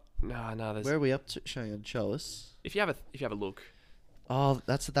 we've got no. There's Where are we up to? Show us. If you have a look. Oh,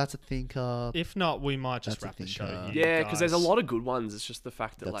 that's a thinker. If not, we might just That's a wrap the show. thinker. here, Yeah, because there's a guys. lot of good ones. It's just the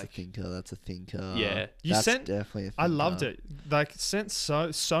fact that That's a thinker. Yeah. You That's sent. definitely a thinker. I loved it. Like sent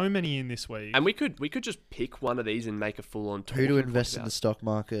so many in this week. And we could just pick one of these and make a full on. Who to invest in the stock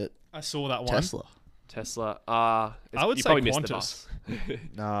market? I saw that one. Tesla. I would you say probably missed the Qantas. bus.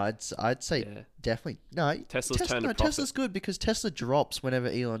 No, I'd say definitely no. Tesla's turned a profit. Tesla's good because Tesla drops whenever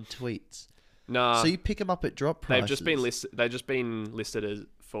Elon tweets. No, So you pick them up at drop prices. they've just been listed as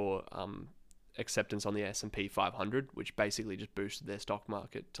for acceptance on the S&P 500, which basically just boosted their stock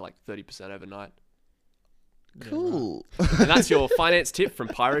market to like 30% overnight. Cool. And that's your finance tip from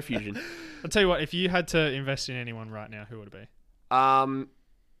Pyrofusion. I'll tell you what. If you had to invest in anyone right now, who would it be?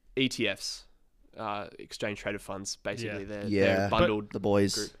 ETFs, exchange traded funds. Basically, Yeah. they're bundled The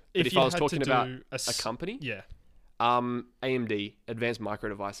boys. group. But if I was talking about a company, yeah, AMD, Advanced Micro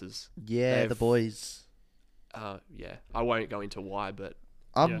Devices. Yeah, the boys. Yeah, I won't go into why, but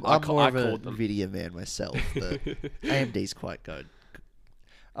I'm I more of a called them. Nvidia man myself, but AMD's quite good.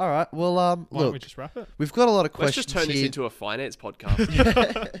 All right, well, why don't we look, just wrap it? we've got a lot of let's questions just turn this here. into a finance podcast.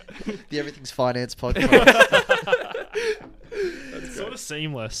 The Everything's Finance podcast. It's sort of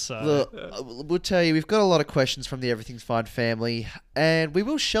seamless. So. Look, we'll tell you, we've got a lot of questions from the Everything's Fine family, and we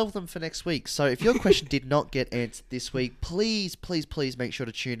will shelve them for next week. So if your question did not get answered this week, please make sure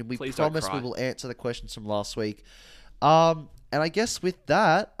to tune in. We Please don't promise cry. we will answer the questions from last week. And I guess with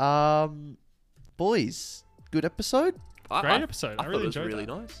that, boys, good episode. Great episode. I thought really it was enjoyed really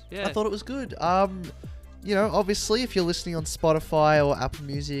that. nice. Yeah, I thought it was good. You know, obviously, if you're listening on Spotify or Apple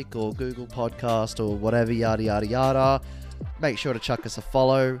Music or Google Podcast or whatever, yada, yada, yada, make sure to chuck us a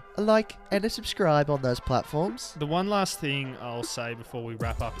follow, a like, and a subscribe on those platforms. The one last thing I'll say before we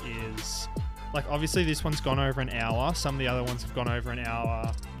wrap up is, like, obviously this one's gone over an hour. Some of the other ones have gone over an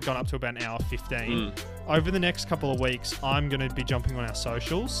hour, gone up to about an hour 15. Over the next couple of weeks, I'm going to be jumping on our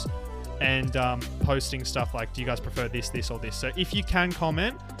socials and posting stuff like, do you guys prefer this, or this? So if you can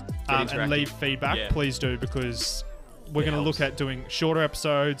comment, and interactive. leave feedback, Yeah. please do, because we're It going to look helps. at doing shorter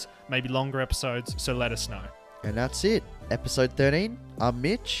episodes, maybe longer episodes. So let us know. And that's it. Episode 13. I'm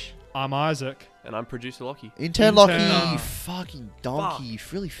Mitch. I'm Isaac. And I'm producer Lockie. Intern Lockie. Intern. You fucking donkey. You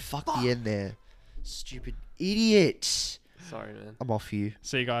really fucked the end there. Stupid idiot. Sorry, man. I'm off you.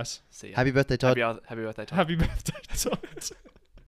 See you guys. See ya. Happy birthday, Todd. Happy birthday, Todd. Happy birthday, Todd.